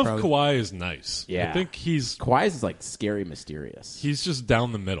DeMar know probably. if Kawhi is nice. Yeah. I think he's Kawhi's is scary mysterious. he's just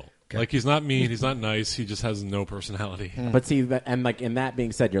down the middle. Like, he's not mean, he's not nice, he just has no personality. But see, in that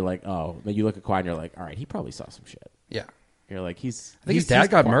being said, you're like, oh, then you look at Kawhi and you're like, all right, he probably saw some shit. Yeah. You're like, he's. I think his dad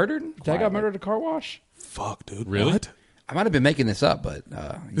got murdered. His dad got murdered at a car wash. Fuck, dude. Really? What? I might have been making this up, but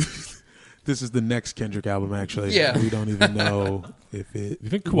This is the next Kendrick album, actually. Yeah. We don't even know if it. Do you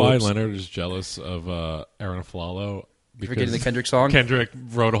think Kawhi Whoops. Leonard is jealous of Aaron Aflalo? forgetting the Kendrick song. Kendrick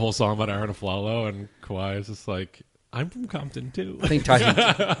wrote a whole song about Aaron Aflalo, and Kawhi is just like, I'm from Compton, too. I think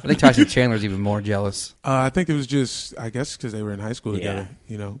Tyson Chandler's even more jealous. I think it was just, I guess, because they were in high school together,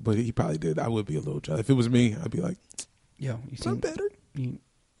 But he probably did. I would be a little jealous. If it was me, I'd be like, Yo, you I'm better.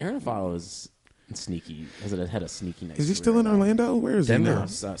 Aaron Aflalo is sneaky. Had a sneaky nice. Is he still in Orlando? Where is Denver.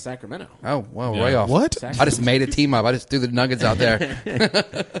 he now? Sacramento. Oh, well, Yeah. way off. What? I just made a team up. I just threw the Nuggets out there.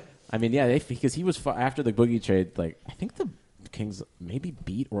 I mean, yeah, because he was after the Boogie trade. I think the Kings maybe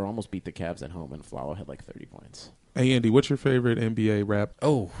beat or almost beat the Cavs at home, and Aflalo had 30 points. Hey, Andy, what's your favorite NBA rap?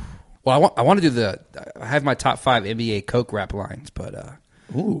 Oh, well, I want to do I have my top 5 NBA Coke rap lines, but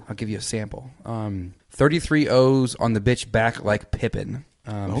I'll give you a sample. 33 O's on the bitch back like Pippin.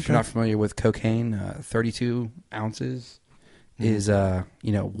 If you're not familiar with cocaine, 32 ounces is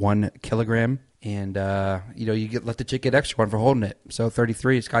 1 kilogram, and you let the chick get extra one for holding it. So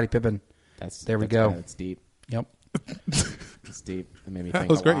 33, Scottie Pippen. There we go. That's deep. Yep. It's deep. It made me think. That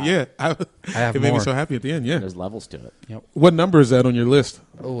was great. lot. Yeah. I have it made me more. so happy at the end. Yeah. There's levels to it. Yep. What number is that on your list?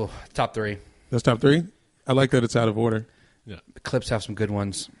 Oh, top 3. That's top 3? I like that it's out of order. Yeah. The Clips have some good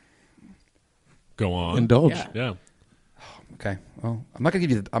ones. Go on. Indulge. Yeah. Okay. Well, I'm gonna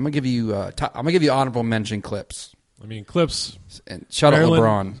give you honorable mention Clips. I mean, Clips. And shout out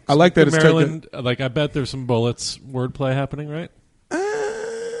LeBron. I like that it's Maryland. I bet there's some Bullets wordplay happening, right?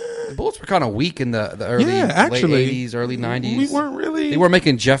 The Bullets were kind of weak in the early late 80s, early 90s. We weren't really. They were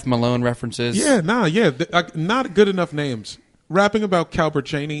making Jeff Malone references. Yeah, not good enough names. Rapping about Calbert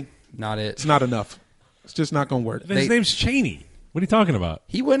Cheney, Not it. it's not enough. It's just not going to work. His name's Cheney. What are you talking about?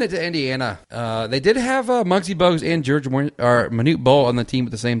 He went into Indiana. They did have Muggsy Bogues and Manute Bol on the team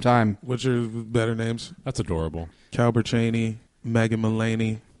at the same time. Which are better names? That's adorable. Calbert Cheney, Megan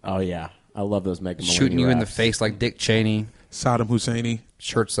Mulaney, Oh yeah, I love those Mega Shooting Mulaney you in the raps. face like Dick Cheney. Saddam Husseini.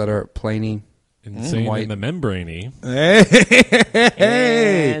 Shirts that are plainy. Insane White. in the Membrane. Hey,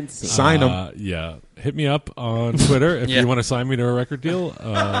 And scene. sign him. Yeah. Hit me up on Twitter if Yeah. you want to sign me to a record deal.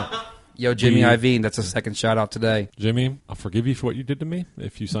 Yo, Jimmy Iovine, that's a second shout out today. Jimmy, I'll forgive you for what you did to me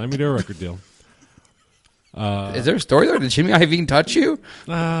if you sign me to a record deal. Is there a story there? Did Jimmy Iovine touch you?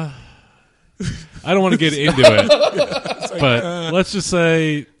 I don't want to get into it, but let's just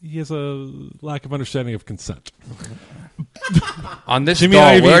say he has a lack of understanding of consent. On this Jimmy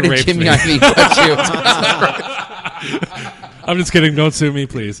doll, Iovine where did raped Jimmy me. Iovine touch you? I'm just kidding. Don't sue me,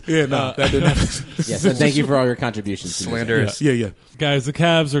 please. Yeah, no, that didn't happen. Yes, and thank you for all your contributions. to this. Slanderous. Yeah. Guys, the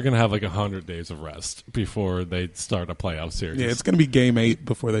Cavs are going to have like 100 days of rest before they start a playoff series. Yeah, it's going to be game 8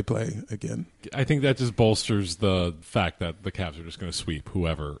 before they play again. I think that just bolsters the fact that the Cavs are just going to sweep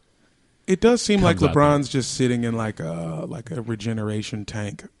whoever. It does seem like Comes out LeBron's just sitting in like a regeneration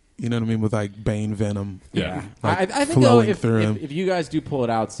tank. You know what I mean? With like Bane venom. Yeah. Like I think though, flowing through him. if you guys do pull it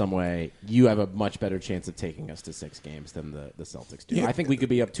out some way, you have a much better chance of taking us to 6 games than the Celtics do. Yeah. I think we could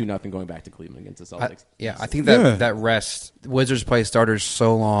be up 2-0 going back to Cleveland against the Celtics. I think that Yeah. that rest. Wizards play starters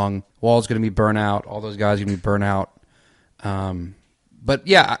so long. Wall's going to be burnt out. All those guys are going to be burnt out. But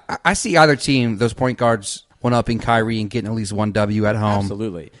yeah, I see either team, those point guards, one up in Kyrie and getting at least one W at home.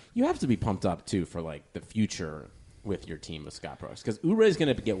 Absolutely. You have to be pumped up too for like the future with your team with Scott Brooks because Oubre is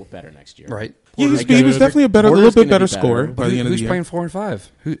going to get better next year. Right. Yeah, Porter's he was definitely a Porter's little bit gonna better be better. scorer by the end of the Who's year. playing 4 and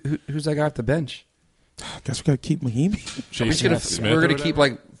 5? Who's that guy at the bench? Guess we got to keep Mahimi. We're gonna keep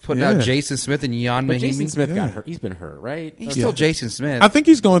like putting out Jason Smith and Jan But Mahimi. Jason Smith got hurt. He's been hurt, right? He's still Jason Smith. I think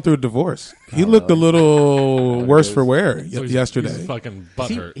he's going through a divorce. He looked a little worse for wear So yesterday. He's fucking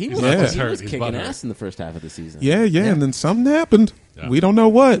butthurt. He He's was, not Yeah. just he hurt. was He's kicking butthurt. ass in the first half of the season. Yeah, and then something happened. Yeah. We don't know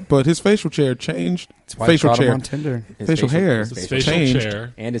what, but his facial chair changed. That's why I Facial brought him chair. on Tinder. His Facial hair His facial changed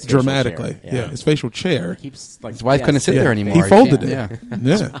chair. and his facial dramatically. chair. Yeah, his facial chair. Keeps like His wife couldn't sit there anymore. He folded it. Yeah.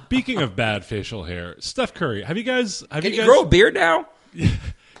 Yeah. Speaking of bad facial hair, Steph Curry. Have you guys Can you grow a beard now?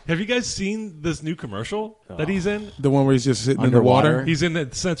 have you guys seen this new commercial that he's in? The one where he's just sitting Underwater? in the water. He's in the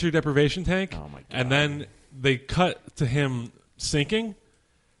sensory deprivation tank. Oh, my God. And then they cut to him sinking.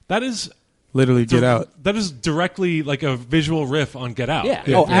 That is Literally get out. That is directly like a visual riff on Get Out. Yeah.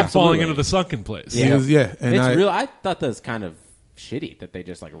 Him Oh, falling absolutely. into the sunken place. He was- yeah, and it's I- real. I thought that was kind of shitty that they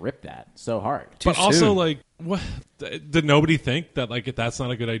just like ripped that so hard. But also, soon. like, what? Did nobody think that, like, if that's not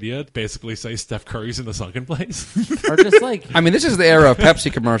a good idea, basically say Steph Curry's in the sunken place? Or just like I mean, this is the era of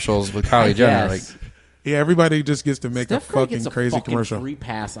Pepsi commercials with Kylie Jenner. Like, yes. Yeah, everybody just gets to make Steph a Curry fucking gets a crazy fucking commercial. free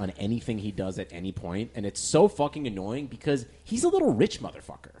pass on anything he does at any point, and it's so fucking annoying because he's a little rich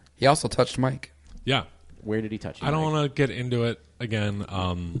motherfucker. he also touched Mike. Yeah. Where did he touch you? I don't Mike? want to get into it again.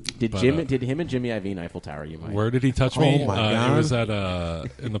 Did but, did him and Jimmy Iovine Eiffel Tower you, Mike? where did he touch me? Oh, my God. It was at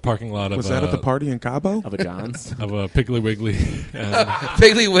in the parking lot of Was that at the party in Cabo? Of a Johns? of a Piggly Wiggly. And,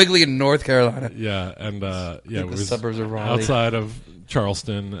 Piggly Wiggly in North Carolina. yeah, and yeah, it the was suburbs of Raleigh. outside of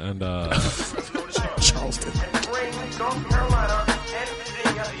Charleston, and Charleston.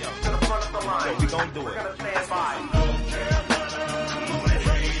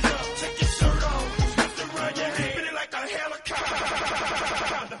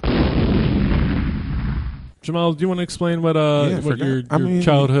 Jamal, do you want to explain what I what forgot. your I mean,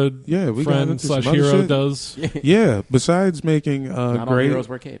 childhood yeah, we got friend into some slash other hero shit. does? Yeah, besides making Not all great heroes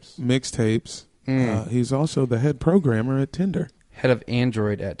wear capes. mixtapes, he's also the head programmer at Tinder. Head of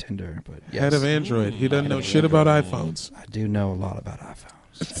Android at Tinder. But yes, Head of Android. He doesn't know shit about iPhones. I do know a lot about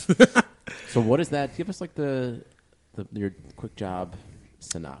iPhones. So what is that? Give us like your quick job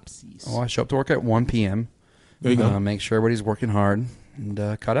synopsis. Oh, I show up to work at 1 p.m. There you go. Make sure everybody's working hard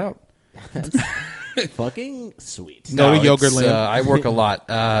and cut out. Fucking sweet. Go to it's, Yogurtland. I work a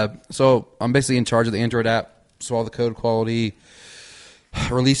lot. So I'm basically in charge of the Android app. So all the code quality,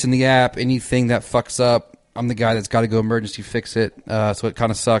 releasing the app, anything that fucks up, I'm the guy that's got to go emergency fix it. So it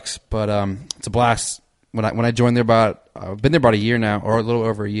kind of sucks, but it's a blast. When I joined there I've been there about a year now, or a little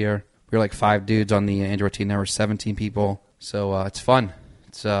over a year. We were like 5 dudes on the Android team. Now we're 17 people. So it's fun.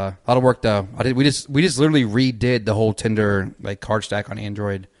 It's a lot of work though. We just literally redid the whole Tinder like card stack on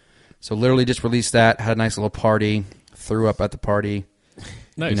Android. So literally just released that, had a nice little party, threw up at the party.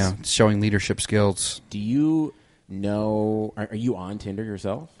 Nice. You know, showing leadership skills. Do you know? Are you on Tinder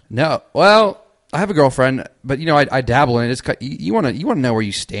yourself? No, well, I have a girlfriend, but you know, I dabble in it. It's you want to know where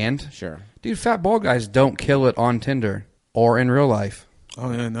you stand. Sure. Dude, fat bald guys don't kill it on Tinder or in real life.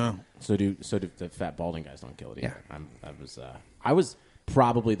 Oh, yeah, no. So do the fat balding guys don't kill it either. Yeah. I was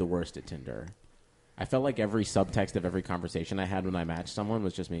probably the worst at Tinder. I felt like every subtext of every conversation I had when I matched someone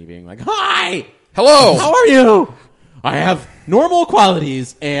was just me being like, "Hi, Hello. how are you? I have normal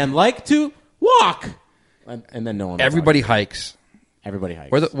qualities and like to walk." And then no one. Everybody hikes. Everybody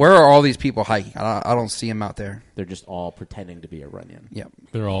hikes. Where are all these people hiking? I don't see them out there. They're just all pretending to be a Runyon. Yep.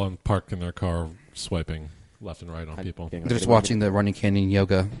 They're all parked in their car swiping left and right on people. They're just watching the Runyon Canyon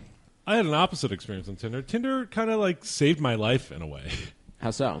yoga. I had an opposite experience on Tinder. Tinder kind of like saved my life in a way.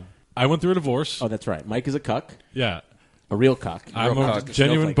 How so? I went through a divorce. Oh, that's right. Mike is a cuck. Yeah. A real cuck. I'm a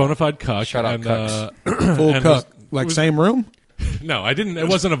genuine bona fide cuck. Shout out cucks. Full cuck. Same room? No, I didn't. It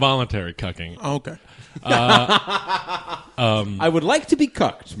wasn't a voluntary cucking. Oh, okay. I would like to be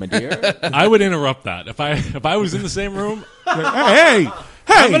cucked, my dear. I would interrupt that. If I was in the same room. Hey!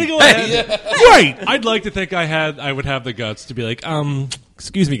 I'm gonna go ahead. Wait! I'd like to think I would have the guts to be like,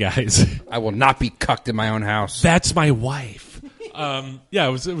 excuse me, guys. I will not be cucked in my own house. That's my wife. Yeah,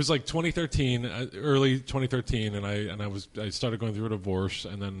 it was like 2013, early 2013, and I started going through a divorce,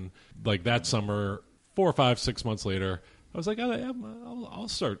 and then like that summer, 4 or 5, 6 months later, I was like, I'll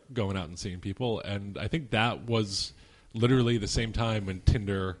start going out and seeing people, and I think that was literally the same time when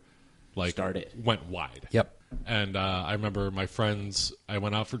Tinder went wide. Yep. And I remember my friends. I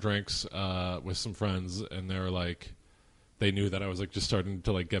went out for drinks with some friends, and they were like, they knew that I was like just starting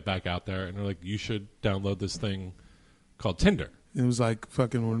to like get back out there, and they're like, you should download this thing called Tinder. It was like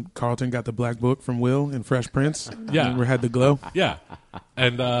fucking when Carlton got the black book from Will in Fresh Prince. Yeah. Remember had the glow? Yeah.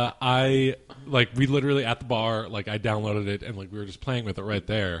 And we literally at the bar, like I downloaded it and like we were just playing with it right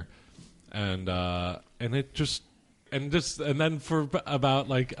there. And then for about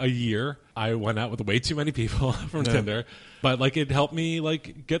like a year, I went out with way too many people from Tinder, but like it helped me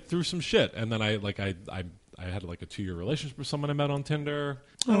like get through some shit. And then I had like a 2-year relationship with someone I met on Tinder.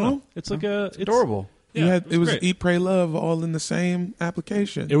 Oh, it's like it's adorable. Yeah, it was great. Eat, Pray, Love all in the same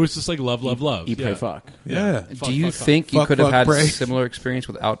application. It was just like love. Eat, pray, fuck. Yeah. Do you think you could have had a similar experience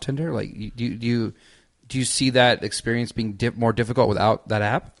without Tinder? Like, do you see that experience being more difficult without that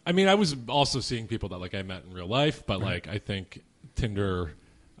app? I mean, I was also seeing people that like I met in real life, but like I think Tinder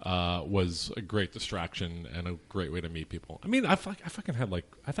was a great distraction and a great way to meet people. I mean, I've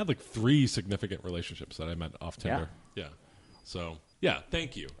had 3 significant relationships that I met off Tinder. Yeah. So yeah,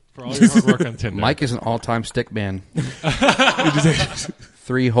 thank you for all your hard work on Tinder. Mike is an all-time stick man.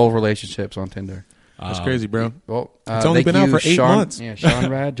 3 whole relationships on Tinder. That's crazy, bro. Well, it's only been out for 8 months. Yeah, Sean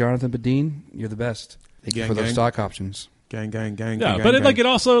Rad, Jonathan Badeen, you're the best. Thank you for those stock options. Gang. Yeah, but it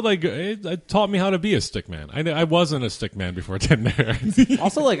also it taught me how to be a stick man. I wasn't a stick man before Tinder.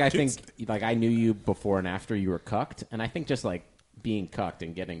 Also, like I think like I knew you before and after you were cucked, and I think just like being cucked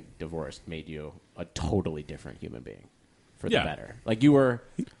and getting divorced made you a totally different human being. For the better. Like you were...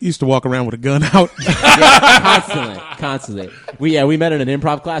 You used to walk around with a gun out. Constantly. We met in an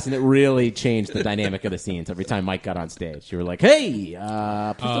improv class, and it really changed the dynamic of the scenes. Every time Mike got on stage, you were like, hey, please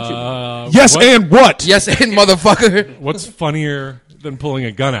don't shoot me. Yes, and what? Yes, and motherfucker. What's funnier than pulling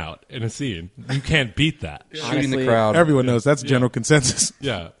a gun out in a scene? You can't beat that. Shooting the crowd. Everyone knows that's general consensus.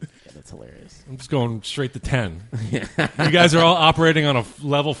 Yeah. That's hilarious. I'm just going straight to 10. You guys are all operating on a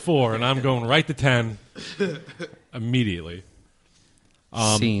level 4, and I'm going right to 10 immediately.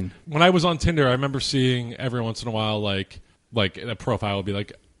 Scene. When I was on Tinder, I remember seeing every once in a while, like a profile would be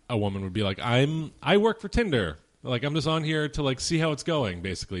like, a woman would be like, I work for Tinder. Like, I'm just on here to like see how it's going,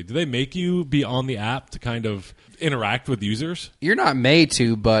 basically. Do they make you be on the app to kind of interact with users? You're not made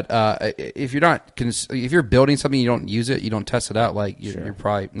to, but if you're building something, you don't use it, you don't test it out, like you're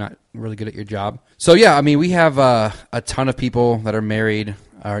probably not really good at your job. So yeah, I mean, we have a ton of people that are married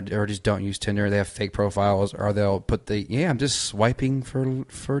or just don't use Tinder. They have fake profiles, or they'll put I'm just swiping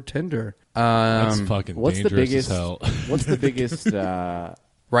for Tinder. That's fucking dangerous as hell. What's the biggest?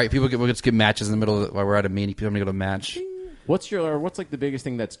 Right, we'll just get matches in the middle while we're at a meeting. People go to match. What's like the biggest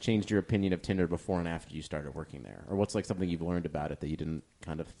thing that's changed your opinion of Tinder before and after you started working there, or what's like something you've learned about it that you didn't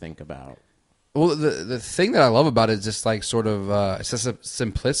kind of think about? Well, the thing that I love about it is just like sort of it's just the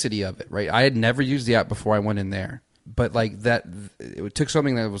simplicity of it, right? I had never used the app before I went in there, but like that, it took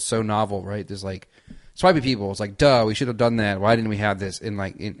something that was so novel, right? There's like swiping people. It's like, duh, we should have done that. Why didn't we have this?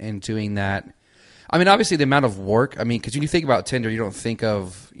 In doing that. I mean, obviously, the amount of work. I mean, because when you think about Tinder, you don't think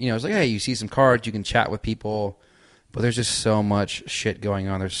of, it's like, hey, you see some cards, you can chat with people, but there's just so much shit going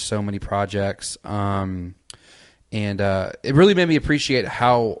on. There's so many projects. And it really made me appreciate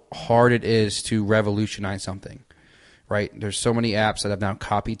how hard it is to revolutionize something, right? There's so many apps that have now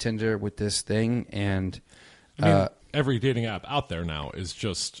copied Tinder with this thing, and every dating app out there now is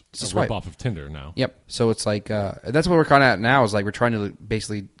just a rip-off of Tinder now. Yep. So it's like that's what we're kind of at now, is like we're trying to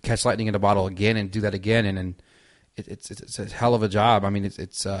basically catch lightning in a bottle again and do that again, and it's a hell of a job. I mean,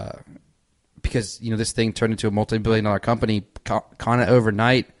 it's because this thing turned into a multi-billion-dollar company kind of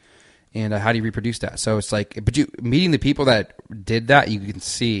overnight, and how do you reproduce that? So it's like, but meeting the people that did that, you can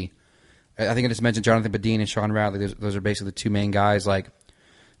see I think I just mentioned Jonathan Badeen and Sean Radley. Those are basically the two main guys. Like,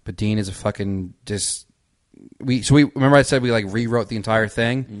 Badeen is a fucking just. We remember I said we like rewrote the entire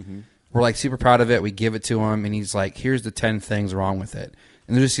thing. Mm-hmm. We're like super proud of it. We give it to him, and he's like, "Here's the 10 things wrong with it."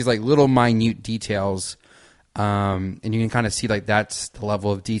 And there's just these like little minute details, and you can kind of see like that's the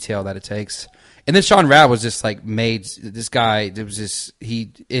level of detail that it takes. And then Sean Rad was just like made this guy. It was just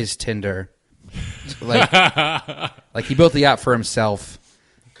he is Tinder, like he built the app for himself,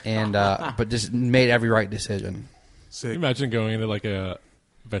 and but just made every right decision. Can you imagine going into like a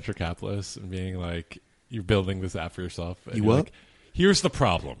venture capitalist and being like, you're building this app for yourself. And you you're what? Like, here's the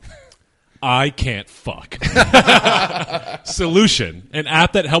problem. I can't fuck. Solution: an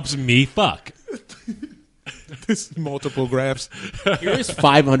app that helps me fuck. This multiple graphs. Here is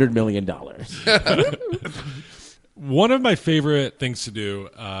 $500 million. One of my favorite things to do.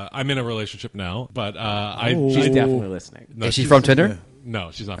 I'm in a relationship now, but She's definitely listening. No, Is she from Tinder?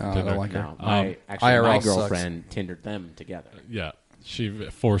 No, she's not from I Tinder. don't like her. No, my IRL girlfriend Tindered them together. Yeah, she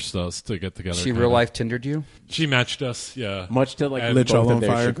forced us to get together. She kinda. real life Tindered you? She matched us. Yeah, Much to like And both y'all of on their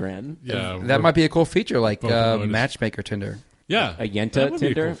fire. chagrin. yeah. That might be a cool feature, like Both noticed. Matchmaker Tinder. Yeah, A Yenta that would be a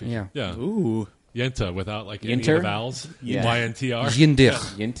Tinder? cool feature. Yeah. Yeah. Ooh. Yenta without like any of Yinter? the vowels. Yeah. YNTR. Yindir.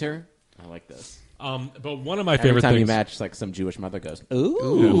 Yinter? I like this. But one of my Every favorite time you things. match, like some Jewish mother goes, "Ooh,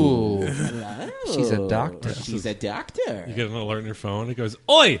 Ooh. She's a doctor. She's a doctor." You get an alert on your phone. It goes,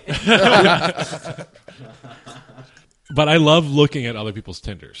 "Oi!" But I love looking at other people's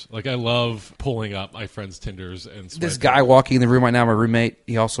Tinders. Like I love pulling up my friends' Tinders and This swiping. guy walking in the room right now, my roommate,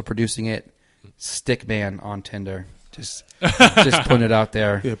 he also producing it. Stickman on Tinder. Just putting it out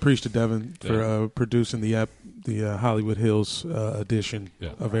there. Yeah, preach to Devin for producing the app, the Hollywood Hills edition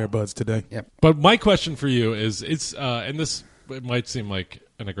of Airbuds today. Yep. But my question for you is, and this it might seem like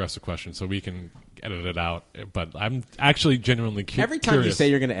an aggressive question, so we can edit it out. But I'm actually genuinely Every time curious. you say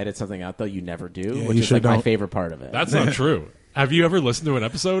you're going to edit something out, though, you never do, Yeah, which you is sure like my don't. favorite part of it. That's not true. Have you ever listened to an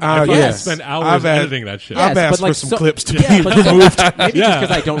episode? I Yes. spent hours I've had- editing that shit. I've asked but like for some clips to yeah, be but removed. maybe Yeah. just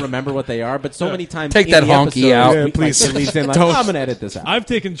because I don't remember what they are. But so many times, Take in that the honky episode, out. Yeah, like, please. it leads in like, Don't- I'm going to edit this out. I've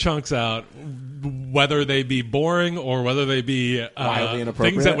taken chunks out, whether they be boring or whether they be Wildly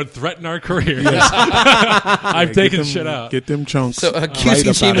inappropriate. things that would threaten our careers. I've taken Get them- shit out. Get them chunks. So accusing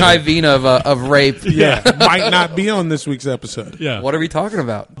right Team up out of Hyvena of rape. Yeah, might not be on this week's episode. Yeah. What are we talking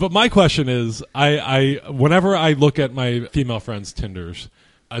about? But my question is, I whenever I look at my female friends' Tinders,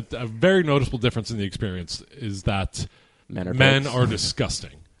 a very noticeable difference in the experience is that Men are are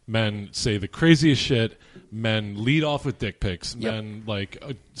disgusting. Men say the craziest shit. Men lead off with dick pics. Yep. Men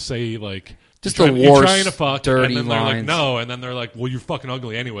say like Just you're the trying- you're worst, trying to fuck, dirty and then they're like lines. no, and then they're like, well, you're fucking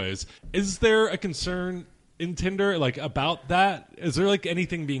ugly anyways. Is there a concern in Tinder like about that? Is there like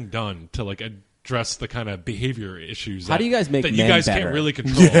anything being done to like address the kind of behavior issues? How do you guys make that you men guys better? can't really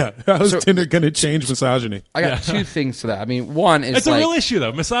control? Yeah, how is So- Tinder going to change misogyny? I got two things to that. I mean, one is It's like, a real issue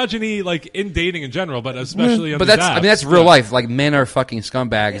though, misogyny, like in dating in general, but especially on but these that's I apps. mean that's real Yeah. life. Like men are fucking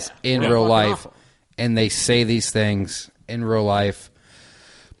scumbags in real Fucking life, awful. and they say these things in real life.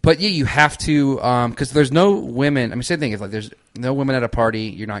 But yeah, you have to because there's no women. I mean, same thing. It's like there's no women at a party.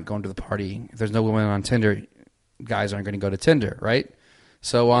 You're not going to the party. If there's no women on Tinder, guys aren't going to go to Tinder, right?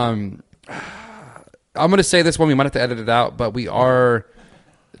 So I'm going to say this one. We might have to edit it out, but we are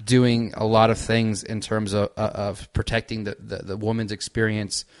doing a lot of things in terms of protecting the woman's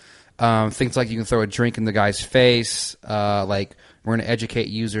experience. Things like you can throw a drink in the guy's face. Like we're going to educate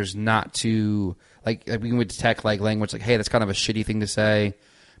users not to like we can detect like language like, hey, that's kind of a shitty thing to say.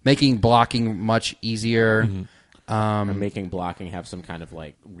 Making blocking much easier. and making blocking have some kind of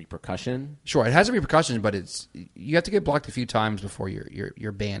like repercussion. Sure, it has a repercussion, but you have to get blocked a few times before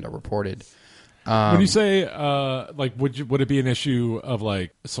you're banned or reported. When you say like, would it be an issue of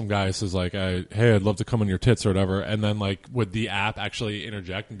like some guy says like, hey, I'd love to come on your tits or whatever, and then like would the app actually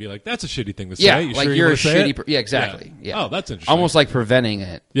interject and be like, that's a shitty thing to say? Yeah, You like sure you're a wanna say shitty. it? Yeah, exactly. Yeah. Oh, that's interesting. Almost like preventing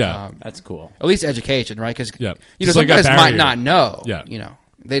it. Yeah. That's cool. At least education, right? Because Yeah. you know Just some like a guys might barrier. not know. Yeah. You know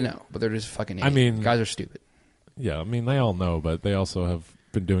they know, but they're just fucking idiots. I mean- guys are stupid. Yeah, I mean they all know, but they also have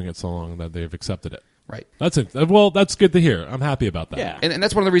been doing it so long that they've accepted it. Right. That's it. Well, that's good to hear. I'm happy about that. Yeah. And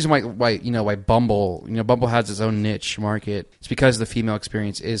that's one of the reasons why Bumble Bumble has its own niche market. It's because the female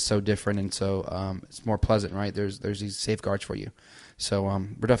experience is so different and so it's more pleasant, right? There's these safeguards for you. So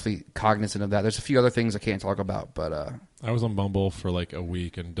we're definitely cognizant of that. There's a few other things I can't talk about, but I was on Bumble for like a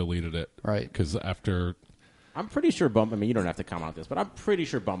week and deleted it. Right. Because after I'm pretty sure Bumble. I mean, you don't have to comment on this, but I'm pretty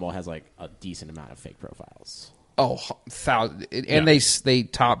sure Bumble has like a decent amount of fake profiles. and they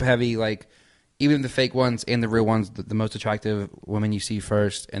top heavy like even the fake ones and the real ones, the most attractive women you see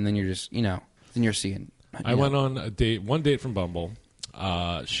first, and then you're just then you're seeing. I went on one date from Bumble.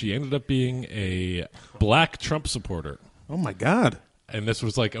 She ended up being a black Trump supporter. Oh, my God. And this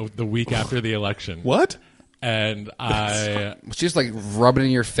was like the week after the election. What? And She's like rubbing it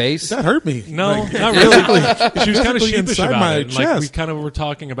in your face. That hurt me. No, not really. She was kind of sheepish inside about my it. And, chest. we kind of were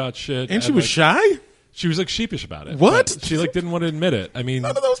talking about shit. And she was shy? She was like sheepish about it. What? But she like didn't want to admit it. I mean,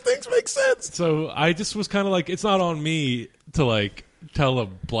 none of those things make sense. So I just was kind of like, it's not on me to like tell a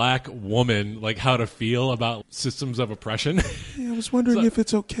black woman like how to feel about systems of oppression. Yeah, I was wondering if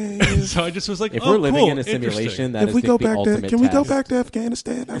it's okay. So I just was like, if we're living cool, in a simulation, that if is we the go back ultimate to, can we go test. back to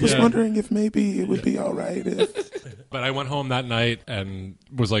Afghanistan? I was wondering if maybe it would be all right. But I went home that night and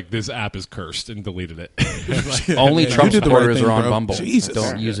was like, this app is cursed, and deleted it. Like, Only Trump did the right supporters thing, are on bro. Bumble. Jesus.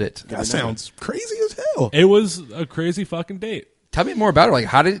 Don't use it. That sounds crazy as hell. it was a crazy fucking date. Tell me more about it. Like,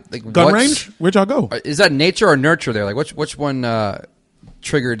 how did Gun range? Where'd y'all go? Is that nature or nurture there? Like, which one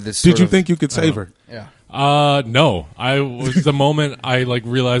triggered this? Did you think you could save her? Yeah. No. I was the moment I like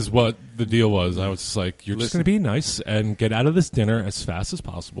realized what the deal was. I was just like, you're just going to be nice and get out of this dinner as fast as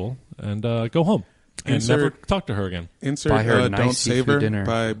possible and go home and never talk to her again. Insert Buy her a nice Don't Save Her dinner.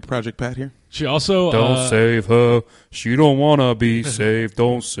 by Project Pat here. She also Don't save her. She don't want to be saved.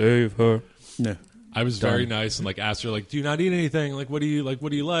 Don't save her. Yeah. I was very nice and like asked her like, do you not eat anything? Like, what do you like?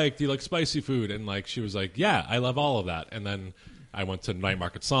 What do you like? Do you like spicy food? And like, she was like, yeah, I love all of that. And then I went to Night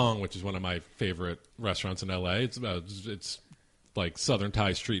Market Song, which is one of my favorite restaurants in LA. It's like Southern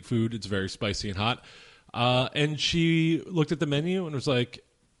Thai street food. It's very spicy and hot. And she looked at the menu and was like,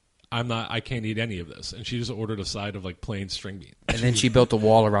 I can't eat any of this. And she just ordered a side of like plain string beans. And then she built a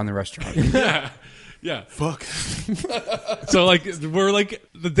wall around the restaurant. Yeah. Fuck. So like we're like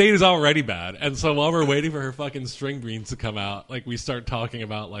the date is already bad, and so while we're waiting for her fucking string beans to come out, like we start talking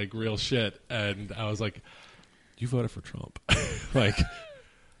about like real shit, and I was like, "You voted for Trump." Like,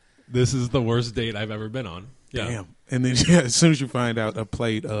 this is the worst date I've ever been on. Yeah. Damn. And then as soon as you find out a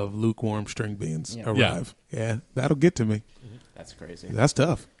plate of lukewarm string beans arrive, that'll get to me. That's crazy. That's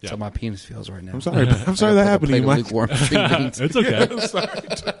tough. That's how my penis feels right now. I'm sorry. I'm sorry that happened to you, Mike. Lukewarm string beans. It's okay. I'm sorry.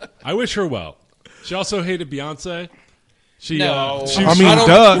 I wish her well. She also hated Beyonce. She, No. she, I mean, I don't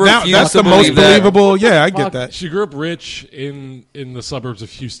duh. refuse That's to the most believe that. believable. Yeah, I get that. She grew up rich in the suburbs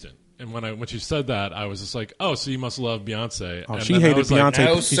of Houston. And when she said that, I was just like, oh, so you must love Beyonce. Oh, And she then I hated was like, Beyonce.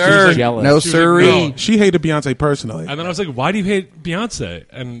 No, She- sir. was jealous. No, She was sirree. like, no. She hated Beyonce personally. And then I was like, why do you hate Beyonce?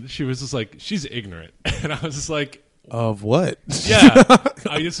 And she was just like, she's ignorant. And I was just like, Of what? yeah.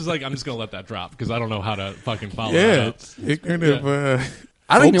 I just was like, I'm just going to let that drop because I don't know how to fucking follow that Yeah. up. Ignorant of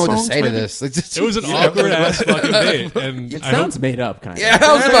I don't even know folk what to songs, say to maybe? this. Like, just, It was an awkward ass fucking date. And It I sounds hope, made up, kind of. Yeah,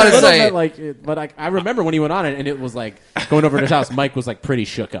 I was about to say it. Like, but I remember when he went on it, and it was like going over to his house. Mike was like pretty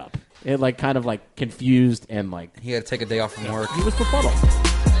shook up. It like kind of like confused and like He had to take a day off from work. he was befuddled.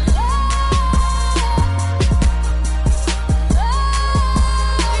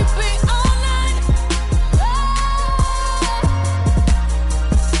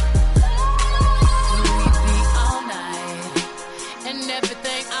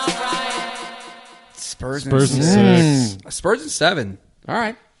 Spurs Spurs and and 6. Spurs and 7. All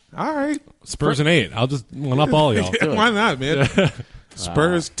right. All right. Spurs and 8. I'll just one up all y'all. Yeah, why not, man?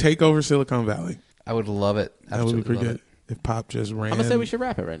 Spurs take over Silicon Valley. I would love it. That would be Absolutely pretty love good. If Pop just ran. I'm gonna say we should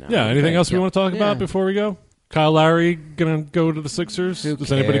wrap it right now. Yeah, anything else we want to talk Yeah. about before we go? Kyle Lowry going to go to the Sixers? Who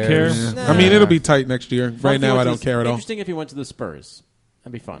Does anybody care? cares? I mean, it'll be tight next year. Fun Right if he now, went I to don't the- care at all. Interesting if he went to the Spurs.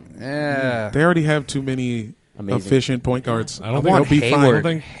 That'd be fun. Yeah. They already have too many Amazing. efficient point guards. I I don't want think he'll be fine. I don't Hayward.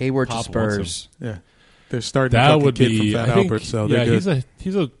 think Hayward to Pop wants him. Spurs. Yeah, they're starting That fucking would kid be. from Fat I think, Albert, so yeah, they're good.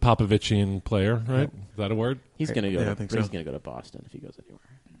 he's a Popovichian player, right? Is that a word? He's gonna go. Yeah, I think so. He's gonna go to Boston if he goes anywhere.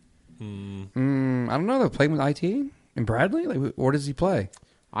 I don't know. They're playing with IT and Bradley. Like, where does he play?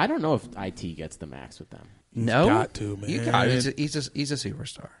 I don't know if IT gets the max with them. No, got to, man. You got it. He's a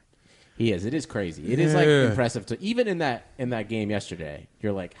superstar. He is. It is crazy. It is like Yeah. impressive to even in that game yesterday.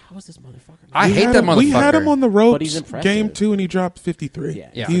 You're like, how is this motherfucker? I We hate had that him- motherfucker. We had him on the But he's ropes impressive. game 2, and he dropped 53.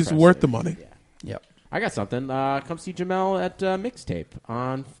 Yeah, He's impressive. worth the money. Yeah. Yep. I got something. Come see Jamel at Mixtape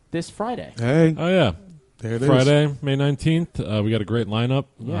on this Friday. Hey, Oh, yeah. there it is. Friday, May 19th. We got a great lineup.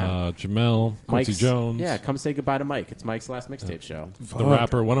 Yeah. Jamel, Quincy Jones. Yeah, come say goodbye to Mike. It's Mike's last mixtape show. The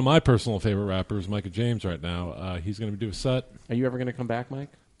rapper, one of my personal favorite rappers, Micah James, right now. He's going to do a set. Are you ever going to come back, Mike?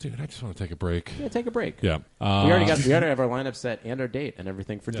 Dude, I just want to take a break. Yeah, take a break. Yeah. We already have our lineup set and our date and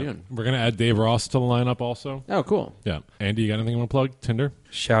everything for Yeah. June. We're going to add Dave Ross to the lineup also. Oh, cool. Yeah. Andy, you got anything you want to plug? Tinder?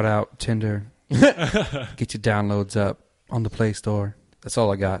 Shout out Tinder. Get your downloads up on the Play Store. That's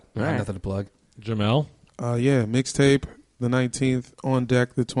all I got. I All have right. nothing to plug. Jamel? Yeah, mixtape the 19th, on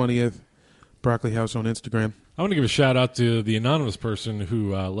deck the 20th, Broccoli House on Instagram. I want to give a shout out to the anonymous person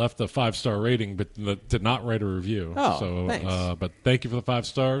who left a 5-star rating but did not write a review. Oh, so, thanks. But thank you for the 5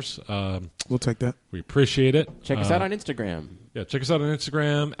 stars. We'll take that. We appreciate it. Check us out on Instagram. Yeah, check us out on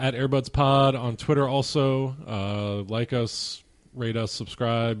Instagram at AirbudsPod, on Twitter also. Like us, rate us,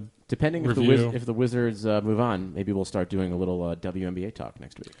 subscribe. Depending review. if the Wizards move on, maybe we'll start doing a little WNBA talk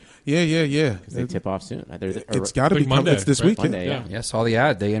next week. Yeah. Because they tip off soon. It's got to be Monday. It's this right? weekend. Monday, yeah. Yeah, saw the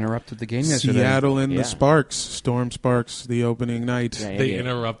ad. They interrupted the game yesterday. Seattle and Yeah. the Sparks, Storm Sparks, the opening night. Yeah, They Andy,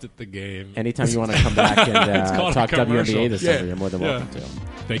 interrupted the game. anytime you want to come back and called a talk commercial. WNBA this Yeah. summer, you're more than welcome to.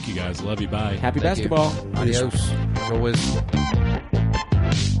 Thank you, guys. Love you. Bye. Happy Thank you. basketball. Adios. Go Wiz.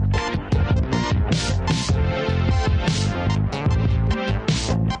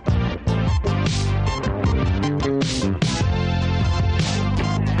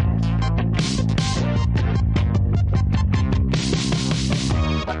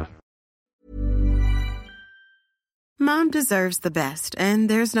 Mom deserves the best, and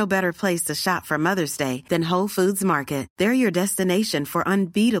there's no better place to shop for Mother's Day than Whole Foods Market. They're your destination for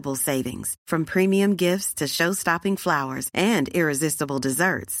unbeatable savings, from premium gifts to show-stopping flowers and irresistible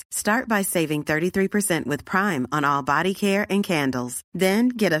desserts. Start by saving 33% with Prime on all body care and candles. Then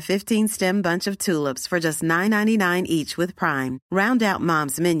get a 15-stem bunch of tulips for just $9.99 each with Prime. Round out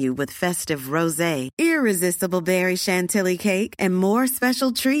Mom's menu with festive rosé, irresistible berry chantilly cake, and more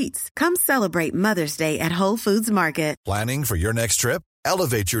special treats. Come celebrate Mother's Day at Whole Foods Market. Planning for your next trip?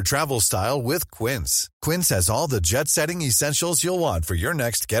 Elevate your travel style with Quince. Quince has all the jet-setting essentials you'll want for your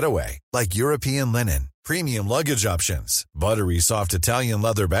next getaway, like European linen, premium luggage options, buttery soft Italian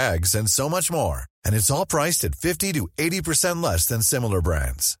leather bags, and so much more. And it's all priced at 50 to 80% less than similar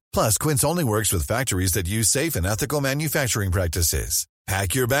brands. Plus, Quince only works with factories that use safe and ethical manufacturing practices.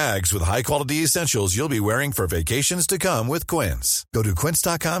 Pack your bags with high-quality essentials you'll be wearing for vacations to come with Quince. Go to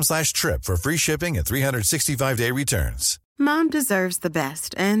quince.com/trip for free shipping and 365-day returns. Mom deserves the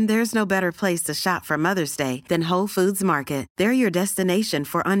best, and there's no better place to shop for Mother's Day than Whole Foods Market. They're your destination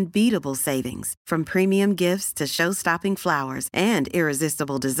for unbeatable savings, from premium gifts to show-stopping flowers and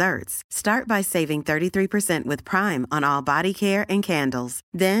irresistible desserts. Start by saving 33% with Prime on all body care and candles.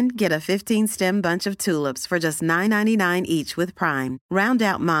 Then get a 15-stem bunch of tulips for just $9.99 each with Prime. Round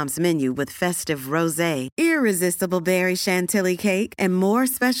out Mom's menu with festive rosé, irresistible berry chantilly cake, and more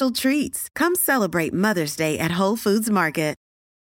special treats. Come celebrate Mother's Day at Whole Foods Market.